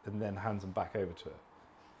 and then hands them back over to her.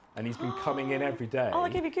 And he's been coming in every day. Oh, I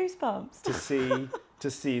gave you goosebumps. to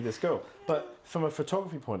see this girl. But from a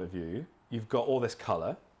photography point of view, you've got all this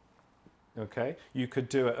colour, okay? You could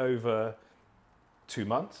do it over 2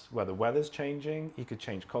 months, where the weather's changing, you could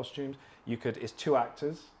change costumes. It's 2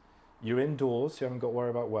 actors, you're indoors, so you haven't got to worry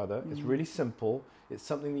about weather. It's really simple. It's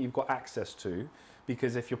something that you've got access to,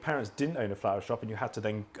 because if your parents didn't own a flower shop and you had to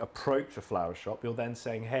then approach a flower shop, you're then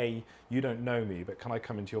saying, hey, you don't know me, but can I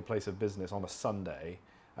come into your place of business on a Sunday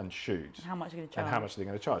and shoot? And how much are you going to charge? And how much are they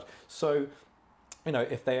going to charge? So,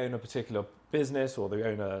 if they own a particular business, or they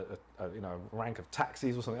own a rank of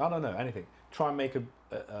taxis or something, I don't know, anything. Try and make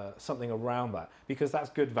something around that, because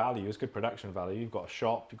that's good value, it's good production value. You've got a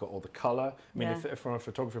shop, you've got all the colour. I mean, if from a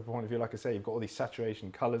photography point of view, like I say, you've got all these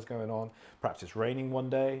saturation colours going on. Perhaps it's raining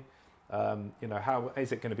one day. How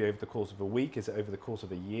is it going to be over the course of a week? Is it over the course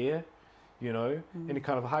of a year? And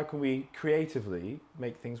kind of how can we creatively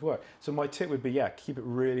make things work? So my tip would be, keep it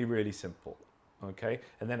really, really simple. Okay,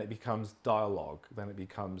 and then it becomes dialogue, then it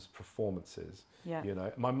becomes performances. Yeah.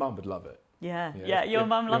 My mum would love it. Yeah, your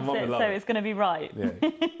mum loves it, so it's going to be right. Yeah.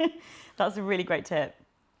 That's a really great tip.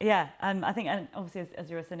 Yeah, and I think, and obviously as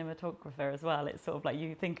you're a cinematographer as well, it's sort of like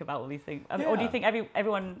you think about all these things. Or do you think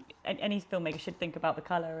everyone, any filmmaker should think about the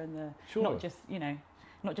colour and not just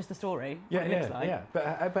the story?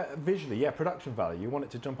 But visually, production value. You want it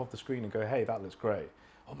to jump off the screen and go, hey, that looks great.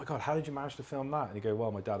 Oh my God, how did you manage to film that? And you go,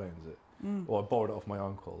 well, my dad owns it. Or I borrowed it off my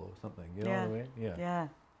uncle or something. You know what I mean? Yeah.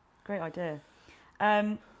 Great idea.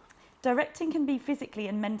 Directing can be physically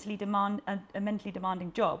and mentally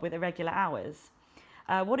demanding job with irregular hours.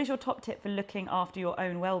 What is your top tip for looking after your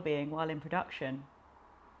own well-being while in production?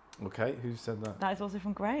 Okay, who said that? That is also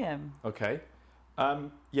from Graham. Okay.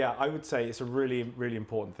 Yeah, I would say it's a really, really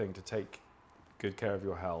important thing to take good care of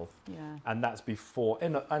your health. Yeah. And that's before,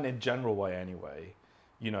 in a general way anyway.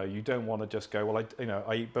 You know, you don't want to just go, well,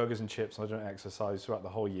 I eat burgers and chips and I don't exercise throughout the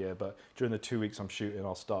whole year, but during the 2 weeks I'm shooting,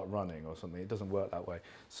 I'll start running or something. It doesn't work that way.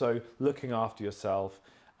 So looking after yourself,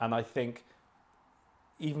 and I think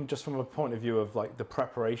even just from a point of view of like the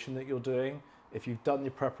preparation that you're doing, if you've done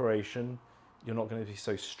your preparation, you're not going to be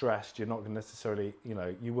so stressed. You're not going to necessarily, you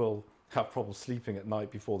know, you will have problems sleeping at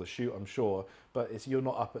night before the shoot, I'm sure, but you're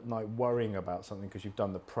not up at night worrying about something because you've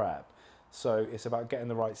done the prep. So it's about getting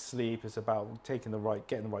the right sleep, it's about getting the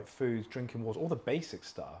right foods, drinking water, all the basic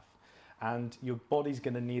stuff. And your body's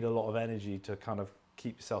going to need a lot of energy to kind of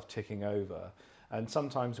keep yourself ticking over. And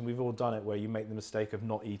sometimes, and we've all done it, where you make the mistake of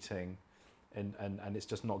not eating and it's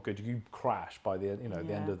just not good. You crash by the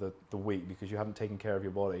the end of the week because you haven't taken care of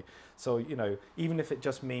your body. So, you know, even if it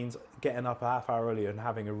just means getting up a half hour earlier and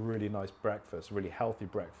having a really nice breakfast, a really healthy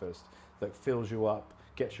breakfast that fills you up,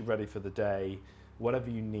 gets you ready for the day, whatever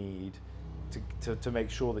you need, to make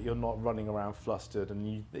sure that you're not running around flustered, and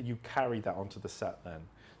you carry that onto the set then.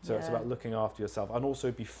 So it's about looking after yourself, and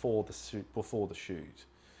also before the shoot,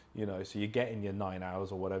 you know, so you're getting your 9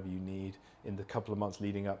 hours or whatever you need in the couple of months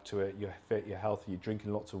leading up to it. You're fit, you're healthy, you're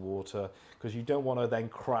drinking lots of water, because you don't want to then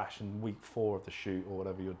crash in week 4 of the shoot or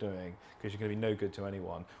whatever you're doing, because you're going to be no good to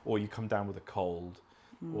anyone, or you come down with a cold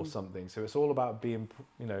or something. So it's all about being,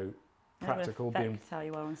 you know, practical. It will affect how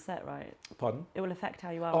you are on set, right? Pardon? It will affect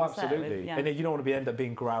how you are Oh, on set. absolutely. And you don't want to end up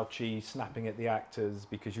being grouchy, snapping at the actors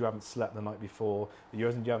because you haven't slept the night before. The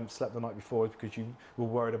reason you haven't slept the night before is because you were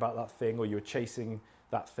worried about that thing, or you were chasing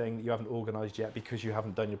that thing that you haven't organised yet because you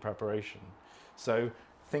haven't done your preparation. So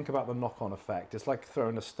think about the knock-on effect. It's like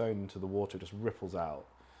throwing a stone into the water, it just ripples out.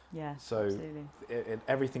 Yeah, so absolutely.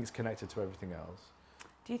 Everything's connected to everything else.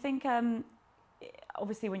 Do you think,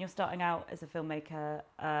 obviously when you're starting out as a filmmaker,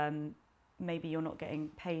 maybe you're not getting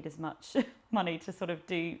paid as much money to sort of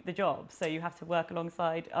do the job, so you have to work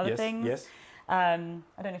alongside other things? Yes. I don't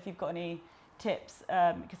know if you've got any tips,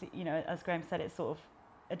 because, you know, as Graham said, it's sort of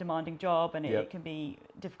a demanding job, and it can be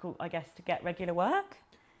difficult, I guess, to get regular work.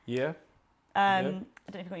 Yeah. I don't know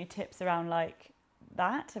if you've got any tips around like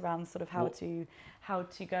that, around sort of how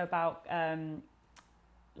to go about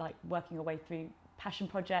like working your way through passion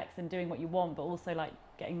projects and doing what you want, but also like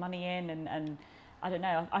getting money in, and I don't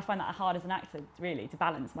know, I find that hard as an actor, really, to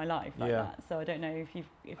balance my life like that. So I don't know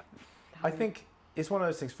I think it's one of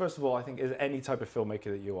those things. First of all, I think as any type of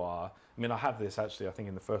filmmaker that you are, I mean, I have this actually, I think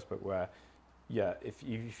in the first book, where if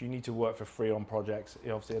you need to work for free on projects,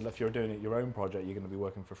 obviously if you're doing it your own project, you're going to be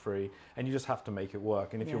working for free, and you just have to make it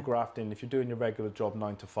work. And if you're grafting, if you're doing your regular job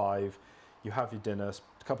 9 to 5, you have your dinner,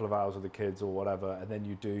 a couple of hours with the kids or whatever, and then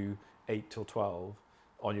you do 8 till 12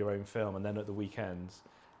 on your own film, and then at the weekends.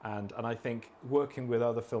 And I think working with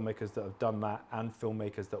other filmmakers that have done that, and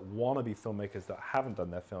filmmakers that want to be filmmakers that haven't done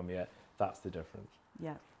their film yet, that's the difference.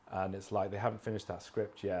 Yeah. And it's like they haven't finished that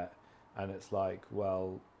script yet, and it's like,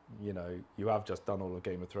 well, you know, you have just done all of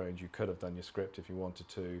Game of Thrones, you could have done your script if you wanted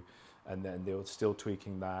to, and then they're still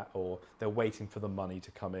tweaking that, or they're waiting for the money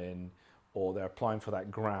to come in, or they're applying for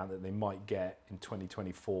that grant that they might get in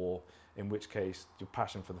 2024, in which case your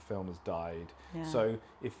passion for the film has died. Yeah. So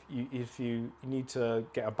if you need to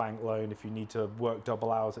get a bank loan, if you need to work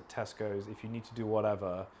double hours at Tesco's, if you need to do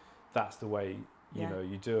whatever, that's the way you know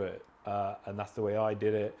you do it. And that's the way I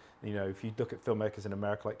did it. You know, if you look at filmmakers in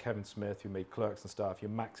America like Kevin Smith, who made Clerks and stuff,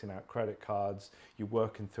 you're maxing out credit cards, you're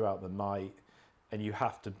working throughout the night, and you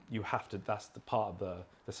have to, that's the part of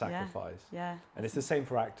the sacrifice. Yeah. And it's the same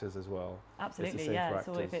for actors as well. Absolutely, yeah.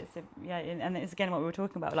 So if it's, and it's again what we were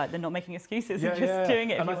talking about, like they're not making excuses and just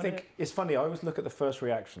doing it. And I think it's funny, I always look at the first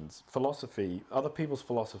reactions. Philosophy, other people's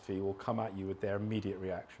philosophy will come at you with their immediate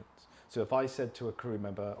reactions. So if I said to a crew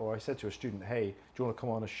member, or I said to a student, hey, do you want to come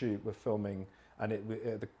on a shoot? We're filming, and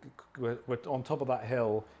we're on top of that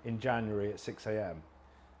hill in January at 6 a.m.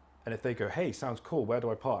 And if they go, hey, sounds cool, where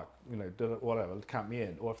do I park? You know, whatever, count me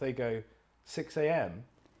in. Or if they go, 6 a.m.,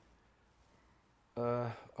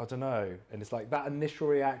 I don't know. And it's like that initial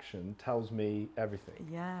reaction tells me everything.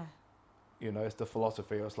 Yeah. You know, it's the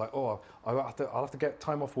philosophy. It's like, oh, I'll have to get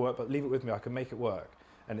time off work, but leave it with me, I can make it work.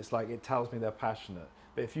 And it's like, it tells me they're passionate.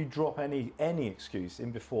 But if you drop any excuse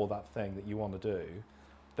in before that thing that you want to do,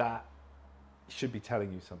 that should be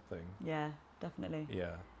telling you something. Yeah, definitely.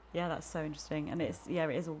 Yeah. Yeah, that's so interesting. And it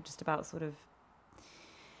is all just about sort of,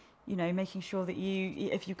 you know, making sure that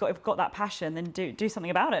if you've got that passion, then do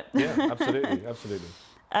something about it. Yeah, absolutely, absolutely.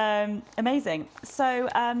 Amazing. So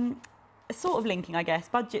sort of linking, I guess,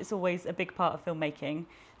 budget's always a big part of filmmaking.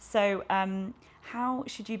 So how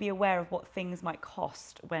should you be aware of what things might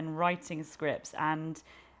cost when writing scripts? And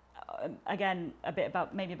again, a bit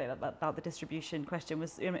about the distribution question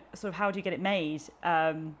was sort of how do you get it made?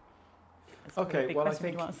 Okay, well, I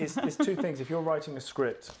think it's two things. If you're writing a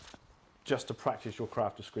script just to practice your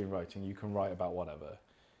craft of screenwriting, you can write about whatever.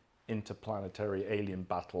 Interplanetary alien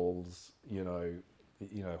battles, you know,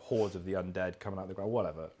 hordes of the undead coming out of the ground,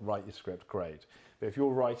 whatever. Write your script, great. But if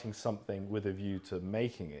you're writing something with a view to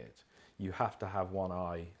making it, you have to have one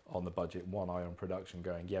eye on the budget, one eye on production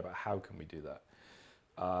going, yeah, but how can we do that?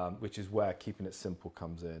 Which is where keeping it simple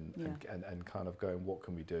comes in, and kind of going, what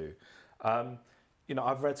can we do? You know,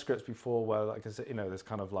 I've read scripts before where, like I said, you know, there's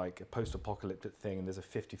kind of like a post-apocalyptic thing and there's a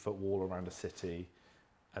 50-foot wall around a city,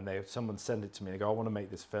 and someone send it to me and they go, I want to make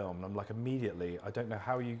this film. And I'm like, immediately, I don't know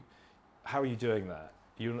how are you doing that?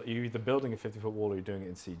 You're either building a 50-foot wall or you're doing it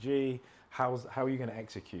in CG. How are you going to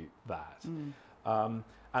execute that? And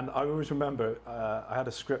I always remember, I had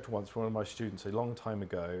a script once for one of my students a long time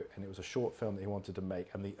ago, and it was a short film that he wanted to make,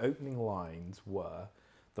 and the opening lines were,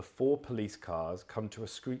 the 4 police cars come to a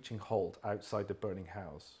screeching halt outside the burning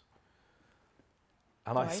house.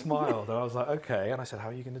 And I smiled, and I was like, okay. And I said, how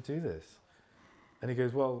are you going to do this? And he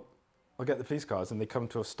goes, well, I'll get the police cars, and they come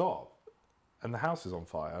to a stop, and the house is on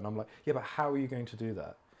fire. And I'm like, yeah, but how are you going to do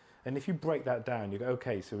that? And if you break that down, you go,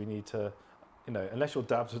 okay, so we need to, you know, unless you're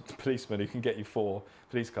dabs with the policeman who can get you 4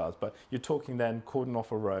 police cars, but you're talking then cordon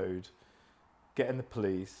off a road, getting the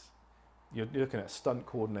police, you're looking at stunt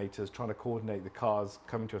coordinators trying to coordinate the cars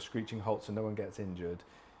coming to a screeching halt so no one gets injured.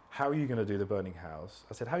 How are you going to do the burning house?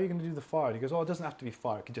 I said, how are you going to do the fire? And he goes, oh, it doesn't have to be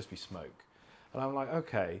fire, it can just be smoke. And I'm like,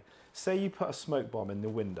 okay, say you put a smoke bomb in the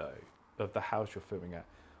window of the house you're filming at.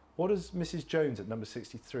 What does Mrs. Jones at number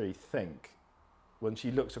 63 think when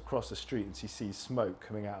she looks across the street and she sees smoke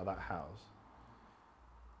coming out of that house?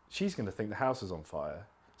 She's going to think the house is on fire.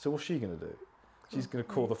 So what's she going to do? She's going to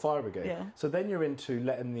call the fire brigade. Yeah. So then you're into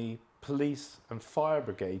letting the police and fire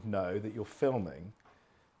brigade know that you're filming,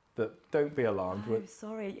 that don't be alarmed. Oh,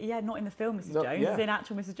 sorry. Yeah, not in the film, Mrs. Jones. Yeah. In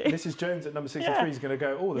actual Mrs. Jones. Mrs. Jones at number 63 is going to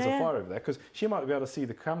go, oh, there's a fire over there, because she might be able to see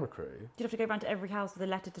the camera crew. You'd have to go around to every house with a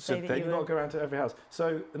letter to say that you've got to go around to every house.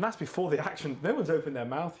 So, and that's before the action. No one's opened their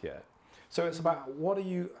mouth yet. So it's about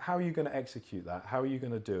how are you going to execute that? How are you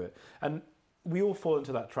going to do it? And we all fall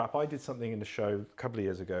into that trap. I did something in the show a couple of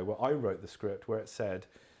years ago where I wrote the script where it said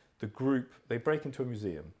the group, they break into a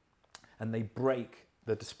museum and they break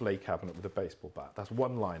the display cabinet with a baseball bat. That's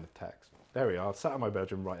one line of text. There we are. I sat in my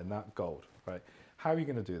bedroom writing that, gold, right? How are you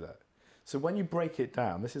going to do that? So when you break it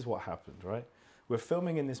down, this is what happened, right? We're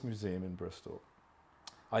filming in this museum in Bristol.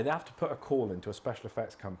 I'd have to put a call into a special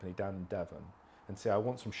effects company down in Devon and say, I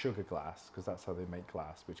want some sugar glass, because that's how they make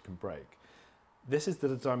glass, which can break. This is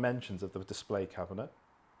the dimensions of the display cabinet,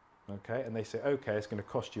 okay? And they say, okay, it's going to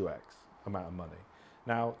cost you X amount of money.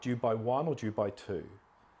 Now, do you buy 1 or do you buy 2?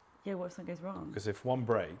 Yeah, what if something goes wrong? Because if one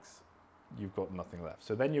breaks, you've got nothing left.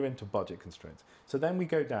 So then you're into budget constraints. So then we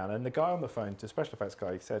go down, and the guy on the phone, the special effects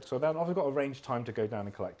guy, he said, so then I've got arranged time to go down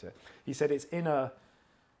and collect it. He said, it's in a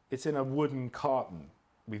wooden carton.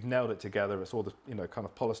 We've nailed it together. It's all the, you know, kind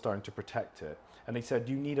of polystyrene to protect it. And he said,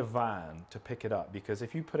 you need a van to pick it up, because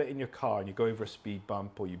if you put it in your car and you go over a speed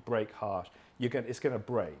bump or you brake harsh, it's going to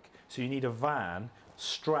break. So you need a van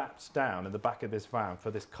strapped down in the back of this van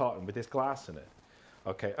for this carton with this glass in it.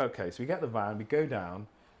 Okay, so we get the van, we go down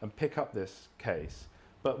and pick up this case,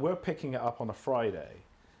 but we're picking it up on a Friday,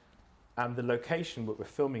 and the location that we're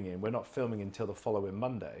filming in, we're not filming until the following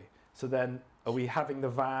Monday. So then are we having the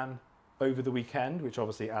van over the weekend, which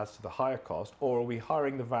obviously adds to the higher cost, or are we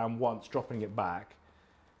hiring the van once, dropping it back,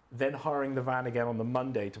 then hiring the van again on the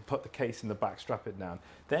Monday to put the case in the back, strap it down?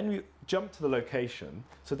 Then we jump to the location.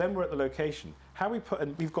 So then we're at the location.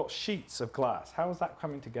 We've got sheets of glass. How is that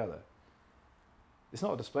coming together? It's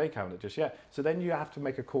not a display cabinet just yet. So then you have to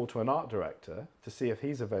make a call to an art director to see if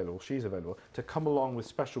he's available, she's available, to come along with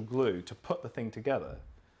special glue to put the thing together.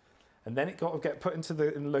 And then it got to get put into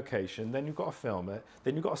the location, then you've got to film it,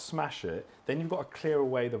 then you've got to smash it, then you've got to clear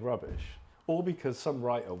away the rubbish. All because some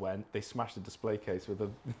writer they smashed the display case with a,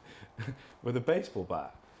 with a baseball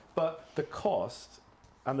bat. But the cost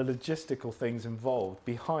and the logistical things involved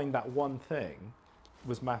behind that one thing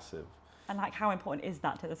was massive. And like, how important is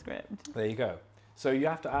that to the script? There you go. So you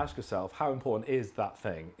have to ask yourself, how important is that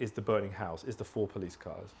thing? Is the burning house? Is the 4 police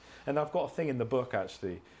cars? And I've got a thing in the book,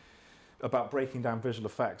 actually, about breaking down visual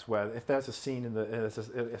effects, where if there's a scene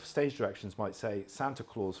if stage directions might say Santa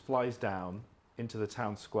Claus flies down into the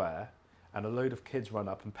town square and a load of kids run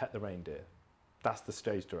up and pet the reindeer. That's the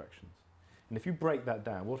stage directions. And if you break that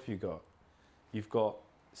down, what have you got? You've got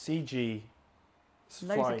CG.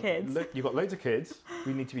 Loads of kids. You've got loads of kids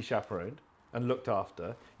who need to be chaperoned and looked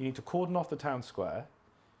after. You need to cordon off the town square.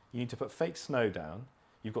 You need to put fake snow down.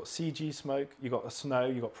 You've got CG smoke. You've got snow.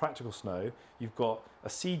 You've got practical snow. You've got a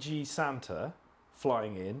CG Santa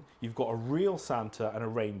flying in. You've got a real Santa and a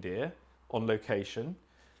reindeer on location.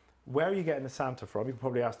 Where are you getting the Santa from? You can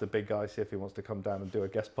probably ask the big guy, see if he wants to come down and do a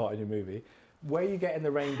guest part in your movie. Where are you getting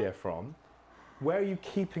the reindeer from? Where are you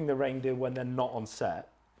keeping the reindeer when they're not on set?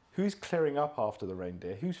 Who's clearing up after the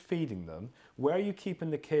reindeer? Who's feeding them? Where are you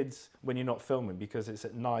keeping the kids when you're not filming? Because it's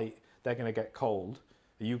at night, they're going to get cold.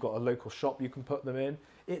 You've got a local shop you can put them in.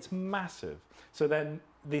 It's massive. So then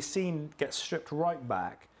the scene gets stripped right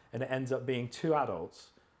back and it ends up being two adults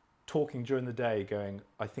talking during the day going,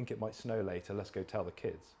 I think it might snow later, let's go tell the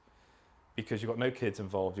kids. Because you've got no kids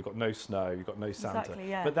involved, you've got no snow, you've got no Santa. Exactly,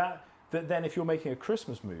 yeah. But then if you're making a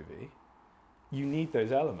Christmas movie, you need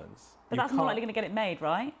those elements. But that's more likely going to get it made,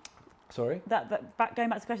 right? Sorry? Going back to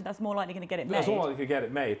the question, that's more likely going to get it made. That's more likely to get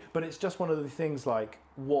it made. But it's just one of the things like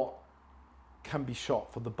what can be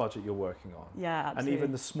shot for the budget you're working on. Yeah, absolutely. And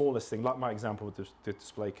even the smallest thing, like my example with the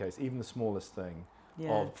display case, even the smallest thing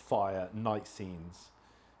of fire, night scenes,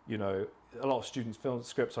 you know, a lot of students' film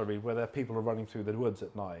scripts I read where people are running through the woods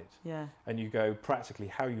at night. Yeah. And you go, practically,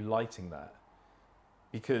 how are you lighting that?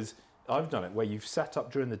 Because I've done it where you've set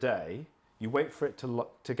up during the day, you wait for it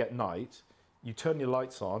to get night, you turn your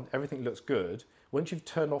lights on, everything looks good. Once you've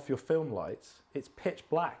turned off your film lights, it's pitch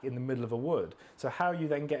black in the middle of a wood. So how are you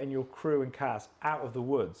then getting your crew and cast out of the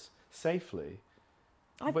woods safely?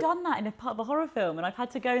 I've done that in a part of a horror film, and I've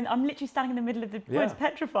had to go. I'm literally standing in the middle of the woods,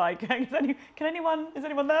 petrified, going, "Is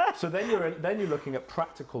anyone there?" So then you're looking at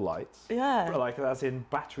practical lights, like as in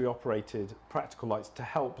battery-operated practical lights to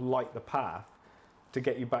help light the path to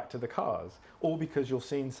get you back to the cars, all because your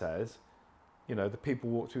scene says, you know, the people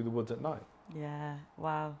walk through the woods at night. Yeah.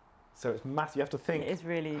 Wow. So it's massive. You have to think, it is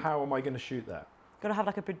really, how am I going to shoot that? Got to have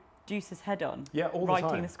like a producer's head on. Yeah, all the time.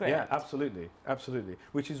 Writing the script. Yeah, absolutely, absolutely.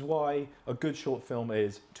 Which is why a good short film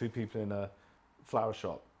is two people in a flower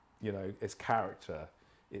shop. You know, it's character,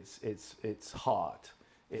 it's heart.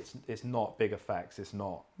 It's not big effects. It's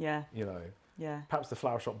not. Yeah. You know. Yeah. Perhaps the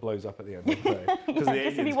flower shop blows up at the end. Because the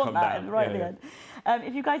just if you want that down. right at the end.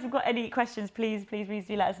 If you guys have got any questions, please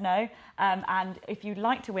do let us know. And if you'd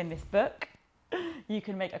like to win this book, you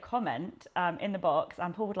can make a comment in the box,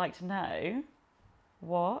 and Paul would like to know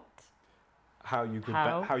how you're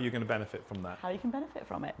going to benefit from that. How you can benefit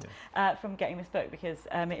from it, from getting this book, because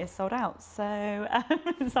it is sold out. So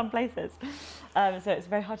in some places, so it's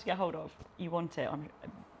very hard to get hold of. You want it.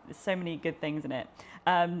 There's so many good things in it.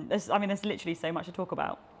 There's literally so much to talk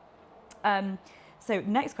about. So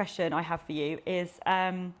next question I have for you is,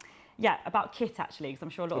 about kit, actually, because I'm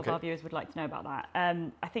sure a lot of our viewers would like to know about that.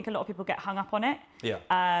 I think a lot of people get hung up on it. Yeah.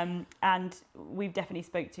 And we've definitely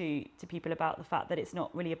spoke to people about the fact that it's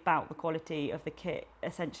not really about the quality of the kit,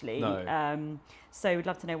 essentially. No. So we'd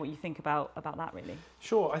love to know what you think about that, really.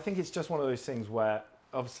 Sure. I think it's just one of those things where,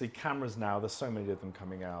 obviously, cameras now, there's so many of them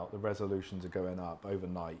coming out, the resolutions are going up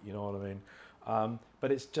overnight, you know what I mean?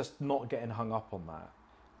 But it's just not getting hung up on that.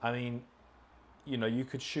 I mean, you know, you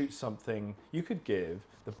could shoot something, you could give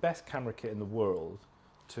the best camera kit in the world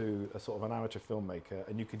to a sort of an amateur filmmaker,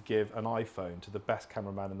 and you could give an iPhone to the best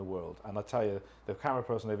cameraman in the world. And I tell you, the camera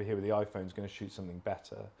person over here with the iPhone is going to shoot something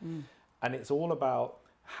better. And it's all about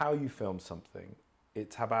how you film something.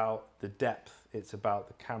 It's about the depth, it's about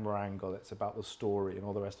the camera angle, it's about the story and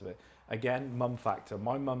all the rest of it. Again, mum factor.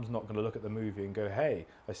 My mum's not going to look at the movie and go, hey,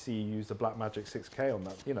 I see you used the Blackmagic 6K on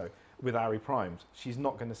that, you know, with Ari primes. She's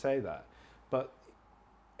not going to say that. But,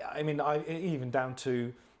 I mean, even down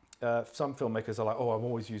to some filmmakers are like, oh, I'm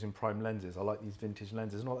always using prime lenses. I like these vintage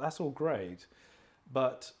lenses and all. That's all great.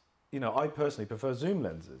 But, you know, I personally prefer zoom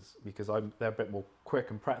lenses because they're a bit more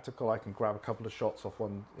quick and practical. I can grab a couple of shots off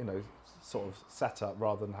one, you know, sort of setup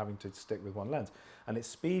rather than having to stick with one lens. And it's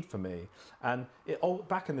speed for me. And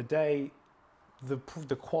back in the day, the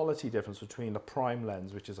quality difference between a prime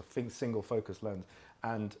lens, which is a single focus lens,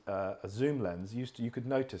 and a zoom lens, you could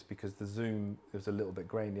notice because the zoom was a little bit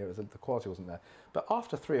grainier, the quality wasn't there. But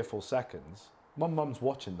after 3 or 4 seconds, my mum's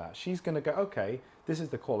watching that. She's going to go, okay, this is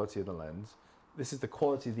the quality of the lens. This is the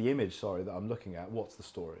quality of the image, sorry, that I'm looking at. What's the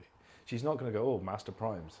story? She's not going to go, oh, master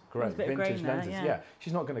primes, great, vintage lenses. Yeah,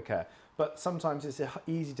 she's not going to care. But sometimes it's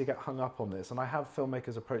easy to get hung up on this. And I have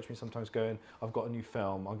filmmakers approach me sometimes going, I've got a new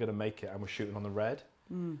film, I'm going to make it, and we're shooting on the red.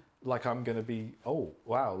 Like I'm going to be, oh,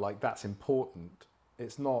 wow, like that's important.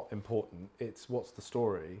 It's not important. It's what's the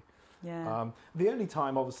story. Yeah. The only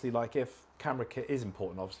time, obviously, like if camera kit is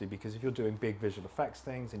important, obviously, because if you're doing big visual effects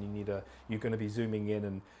things and you're going to be zooming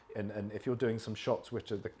in and if you're doing some shots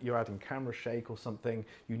which are you're adding camera shake or something,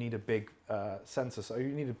 you need a big sensor, so you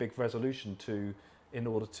need a big resolution in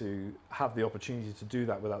order to have the opportunity to do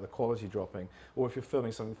that without the quality dropping. Or if you're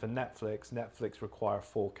filming something for Netflix require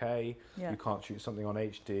 4K. Yeah. You can't shoot something on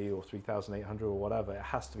HD or 3800 or whatever. It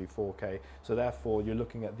has to be 4K. So therefore, you're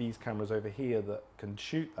looking at these cameras over here that can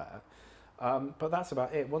shoot that. But that's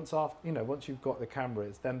about it. Once you've got the camera,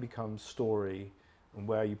 it then becomes story and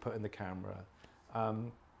where you put in the camera.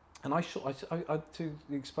 And to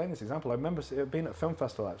explain this example, I remember being at a film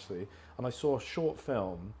festival actually, and I saw a short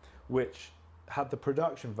film which had the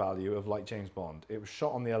production value of like James Bond. It was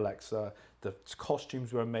shot on the Alexa, the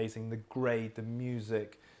costumes were amazing, the grade, the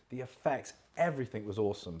music, the effects, everything was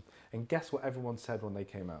awesome. And guess what everyone said when they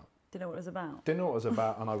came out? Didn't know what it was about. Didn't know what it was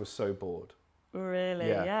about, and I was so bored. Really?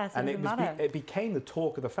 Yeah. So and it doesn't matter. it became the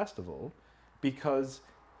talk of the festival because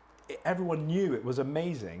everyone knew it was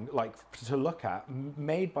amazing, like to look at,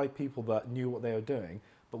 made by people that knew what they were doing.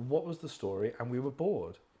 But what was the story? And we were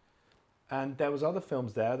bored. And there was other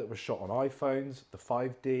films there that were shot on iPhones, the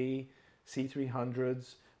 5D,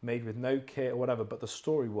 C300s, made with no kit or whatever. But the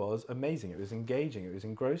story was amazing. It was engaging. It was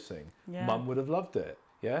engrossing. Yeah. Mum would have loved it.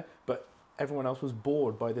 Yeah. But everyone else was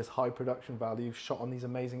bored by this high production value shot on these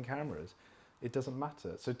amazing cameras. It doesn't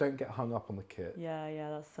matter. So don't get hung up on the kit.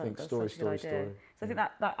 Yeah, that's Think such story, a good story, idea. story. So I think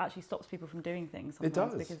that actually stops people from doing things sometimes. It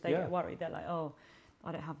does, Because they get worried. They're like, oh,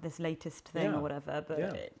 I don't have this latest thing or whatever. But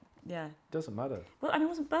it doesn't matter. Well, I mean,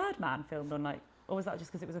 wasn't Birdman filmed on or was that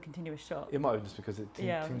just because it was a continuous shot? It might have just because it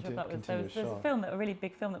I'm sure that was. There's a really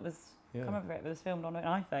big film that was. I can't remember it. It was filmed on an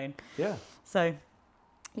iPhone. Yeah. So,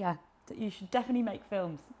 yeah, you should definitely make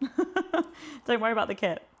films. Don't worry about the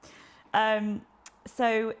kit.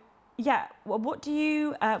 So, yeah, what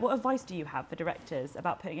advice do you have for directors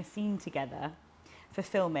about putting a scene together for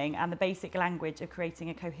filming and the basic language of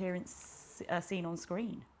creating a coherent scene on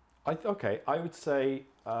screen? I would say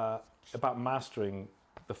about mastering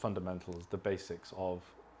the fundamentals, the basics of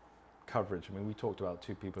coverage. I mean, we talked about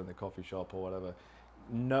two people in the coffee shop or whatever,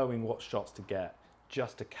 knowing what shots to get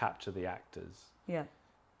just to capture the actors. Yeah.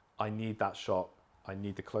 I need that shot. I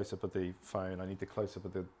need the close-up of the phone. I need the close-up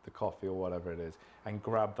of the coffee or whatever it is, and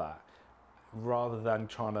grab that, rather than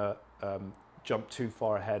trying to jump too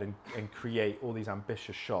far ahead and create all these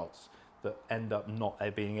ambitious shots that end up not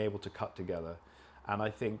being able to cut together. And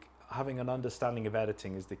I think having an understanding of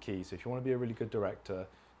editing is the key. So if you want to be a really good director,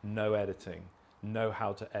 know editing, know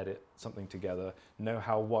how to edit something together, know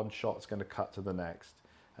how one shot's going to cut to the next,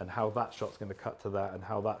 and how that shot's going to cut to that, and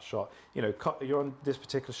how that shot, you're on this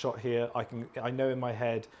particular shot here, I know in my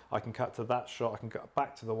head I can cut to that shot, I can cut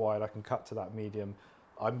back to the wide, I can cut to that medium.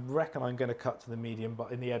 I reckon I'm going to cut to the medium,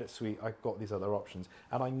 but in the edit suite I've got these other options,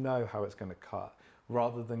 and I know how it's going to cut.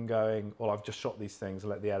 Rather than going, well, I've just shot these things,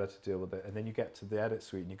 let the editor deal with it, and then you get to the edit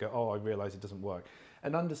suite and you go, oh, I realise it doesn't work.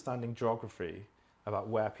 And understanding geography about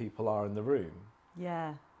where people are in the room.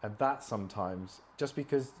 Yeah. And that sometimes, just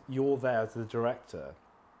because you're there as the director,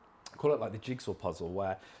 call it like the jigsaw puzzle,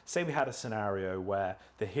 where, say we had a scenario where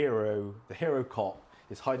the hero cop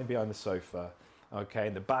is hiding behind the sofa, okay,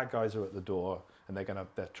 and the bad guys are at the door, and they're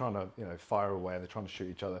trying to, fire away, and they're trying to shoot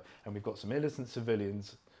each other, and we've got some innocent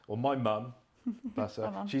civilians, or my mum, bless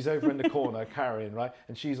her. She's over in the corner carrying, right?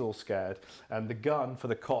 And she's all scared. And the gun for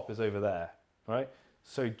the cop is over there, right?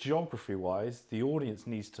 So geography-wise, the audience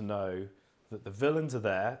needs to know that the villains are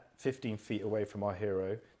there, 15 feet away from our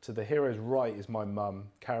hero. To the hero's right is my mum,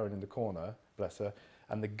 Karen, in the corner, bless her.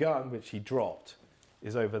 And the gun, which he dropped,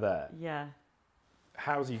 is over there. Yeah.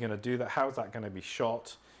 How's he going to do that? How's that going to be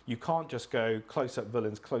shot? You can't just go close-up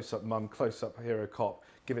villains, close-up mum, close-up hero cop,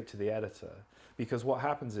 give it to the editor. Because what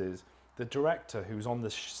happens is, the director who's on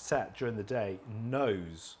the set during the day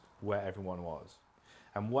knows where everyone was.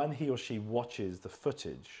 And when he or she watches the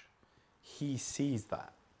footage, he sees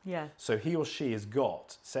that. Yeah. So he or she has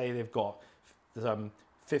got, say they've got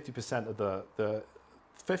 50% of the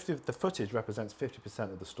footage represents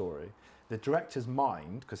 50% of the story. The director's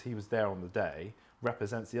mind, because he was there on the day,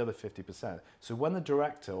 represents the other 50%. So when the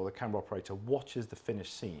director or the camera operator watches the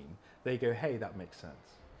finished scene, they go, hey, that makes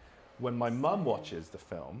sense. When my mum watches the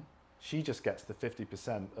film, she just gets the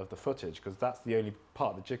 50% of the footage because that's the only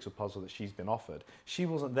part of the jigsaw puzzle that she's been offered. She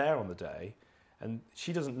wasn't there on the day, and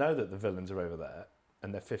she doesn't know that the villains are over there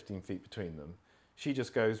and they're 15 feet between them. She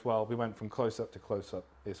just goes, well, we went from close-up to close-up.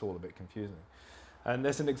 It's all a bit confusing. And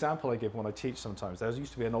there's an example I give when I teach sometimes. There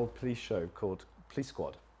used to be an old police show called Police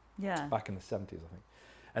Squad. Yeah. Back in the 70s, I think.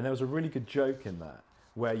 And there was a really good joke in that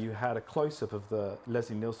where you had a close-up of the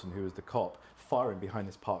Leslie Nielsen, who was the cop, firing behind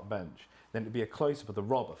this park bench. Then it'd be a close-up of the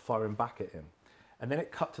robber firing back at him. And then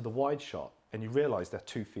it cut to the wide shot, and you realise they're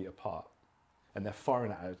 2 feet apart. And they're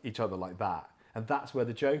firing at each other like that. And that's where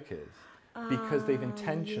the joke is. Because they've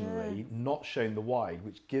intentionally not shown the wide,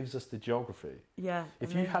 which gives us the geography. Yeah.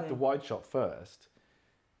 If you had the wide shot first,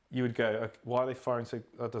 you would go, why are they firing so...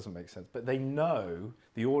 That doesn't make sense. But they know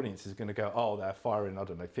the audience is going to go, oh, they're firing, I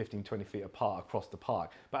don't know, 15, 20 feet apart across the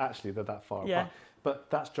park. But actually, they're that far apart. But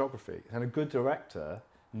that's geography. And a good director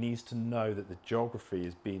needs to know that the geography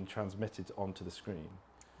is being transmitted onto the screen.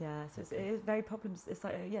 Yeah, so it is very problems. It's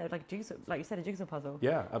like, like a jigsaw, like you said, a jigsaw puzzle.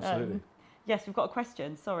 Yeah, absolutely. Yes, we've got a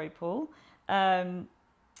question. Sorry, Paul. Again,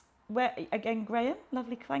 Graham,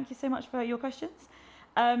 lovely. Thank you so much for your questions.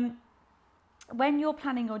 When you're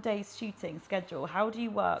planning your day's shooting schedule, how do you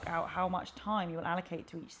work out how much time you will allocate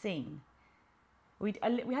to each scene? We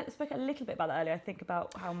had spoke a little bit about that earlier. I think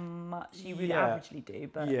about how much you would averagely do,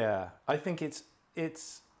 but yeah, I think it's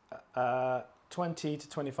 20 to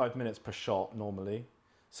 25 minutes per shot normally.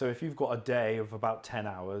 So if you've got a day of about 10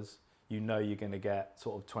 hours, you know you're going to get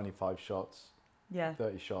sort of 25 shots,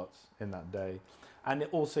 30 shots in that day. And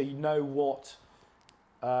also you know what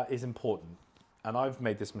is important. And I've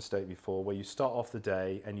made this mistake before where you start off the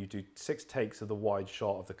day and you do 6 takes of the wide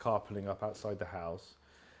shot of the car pulling up outside the house.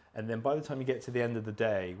 And then by the time you get to the end of the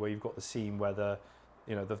day where you've got the scene where the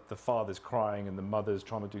father's crying and the mother's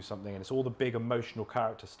trying to do something and it's all the big emotional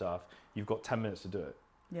character stuff, you've got 10 minutes to do it.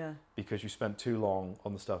 Yeah. Because you spent too long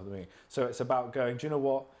on the stuff at the beginning. So it's about going, do you know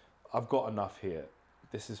what? I've got enough here.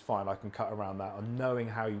 This is fine. I can cut around that. And knowing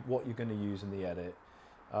what you're going to use in the edit.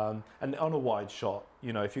 And on a wide shot,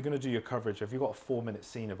 if you're going to do your coverage, if you've got a 4-minute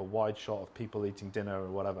scene of a wide shot of people eating dinner or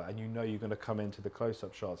whatever, and you know you're going to come into the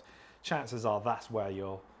close-up shots, chances are that's where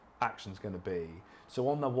your action's going to be. So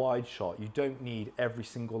on the wide shot, you don't need every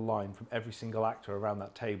single line from every single actor around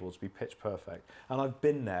that table to be pitch perfect. And I've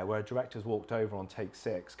been there where a director's walked over on take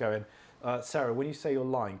 6 going, Sarah, when you say your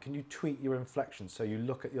line, can you tweak your inflection so you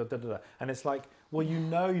look at your da-da-da? And it's like, well, you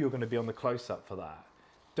know you're going to be on the close-up for that.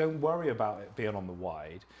 Don't worry about it being on the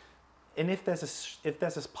wide. And if there's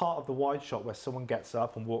a part of the wide shot where someone gets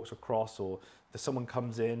up and walks across, or someone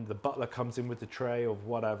comes in, the butler comes in with the tray or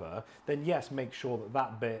whatever, then yes, make sure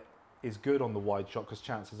that bit is good on the wide shot, because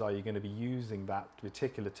chances are you're going to be using that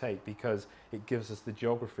particular take because it gives us the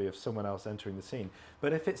geography of someone else entering the scene.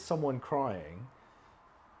 But if it's someone crying,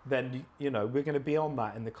 then we're going to be on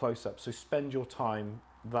that in the close-up. So spend your time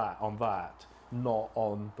on that, not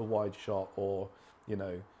on the wide shot or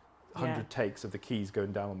 100 takes of the keys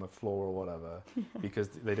going down on the floor or whatever because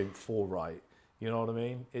they didn't fall right. You know what I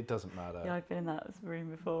mean? It doesn't matter. Yeah, I've been in that room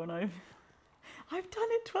before and I've done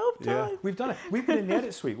it 12 times. Yeah, we've done it. We've been in the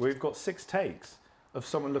edit suite where we've got 6 takes of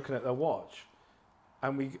someone looking at their watch.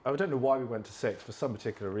 And I don't know why we went to 6 for some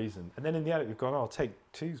particular reason. And then in the edit we've gone, take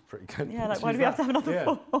 2's pretty good. Yeah, like why do we have to have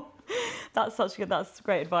another 4? That's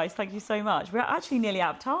great advice. Thank you so much. We're actually nearly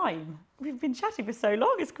out of time. We've been chatting for so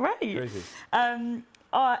long. It's great. Crazy.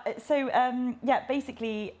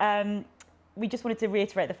 Basically, we just wanted to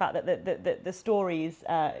reiterate the fact that the stories,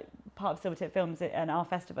 part of Silvertip Films and our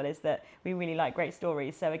festival is that we really like great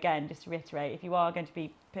stories. So again, just to reiterate, if you are going to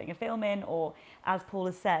be putting a film in, or as Paul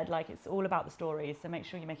has said, it's all about the stories. So make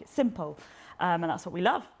sure you make it simple, and that's what we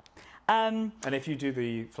love. And if you do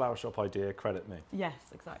the flower shop idea, credit me. Yes,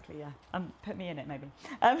 exactly. Yeah, put me in it maybe.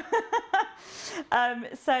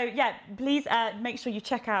 Please make sure you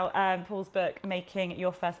check out Paul's book, Making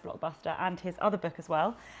Your First Blockbuster, and his other book as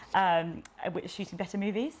well, which is Shooting Better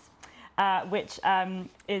Movies,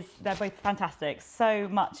 they're both fantastic. So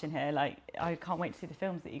much in here. I can't wait to see the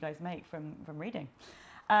films that you guys make from reading.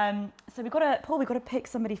 So we've got to pick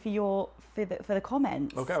somebody for the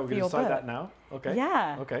comments. Okay, we're going to decide that now. Okay.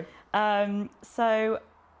 Yeah. Okay. So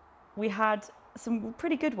we had some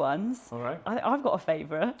pretty good ones. All right. I've got a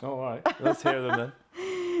favourite. All right. Let's hear them then.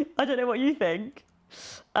 I don't know what you think,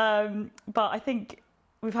 but I think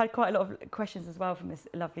we've had quite a lot of questions as well from this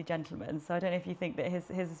lovely gentleman. So I don't know if you think that his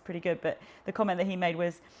is pretty good, but the comment that he made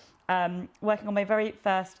was, working on my very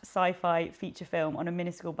first sci-fi feature film on a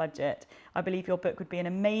minuscule budget, I believe your book would be an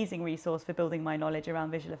amazing resource for building my knowledge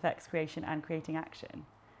around visual effects creation and creating action.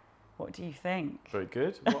 What do you think? Very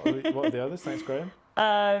good. What are the others? Thanks, Graham.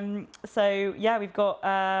 We've got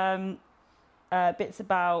bits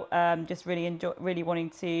about just really wanting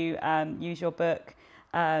to use your book,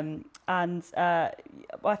 and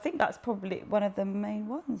I think that's probably one of the main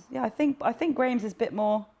ones. Yeah, I think Graham's is a bit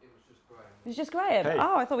more. It was just Graham. Hey,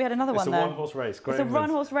 oh, I thought we had another one there. It's a one-horse race. Graham it's a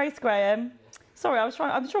one-horse race, Graham. Yeah. Sorry,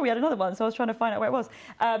 I'm sure we had another one, so I was trying to find out where it was.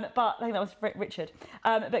 But I think that was Richard.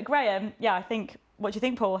 But Graham, yeah, what do you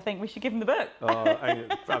think, Paul? I think we should give him the book.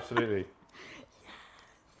 Absolutely.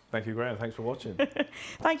 Thank you, Graham. Thanks for watching.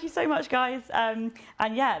 Thank you so much, guys. And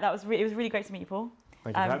yeah, it was really great to meet you, Paul.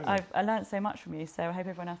 Thank you for having me. I learned so much from you, so I hope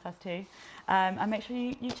everyone else has too. And make sure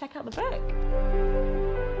you check out the book.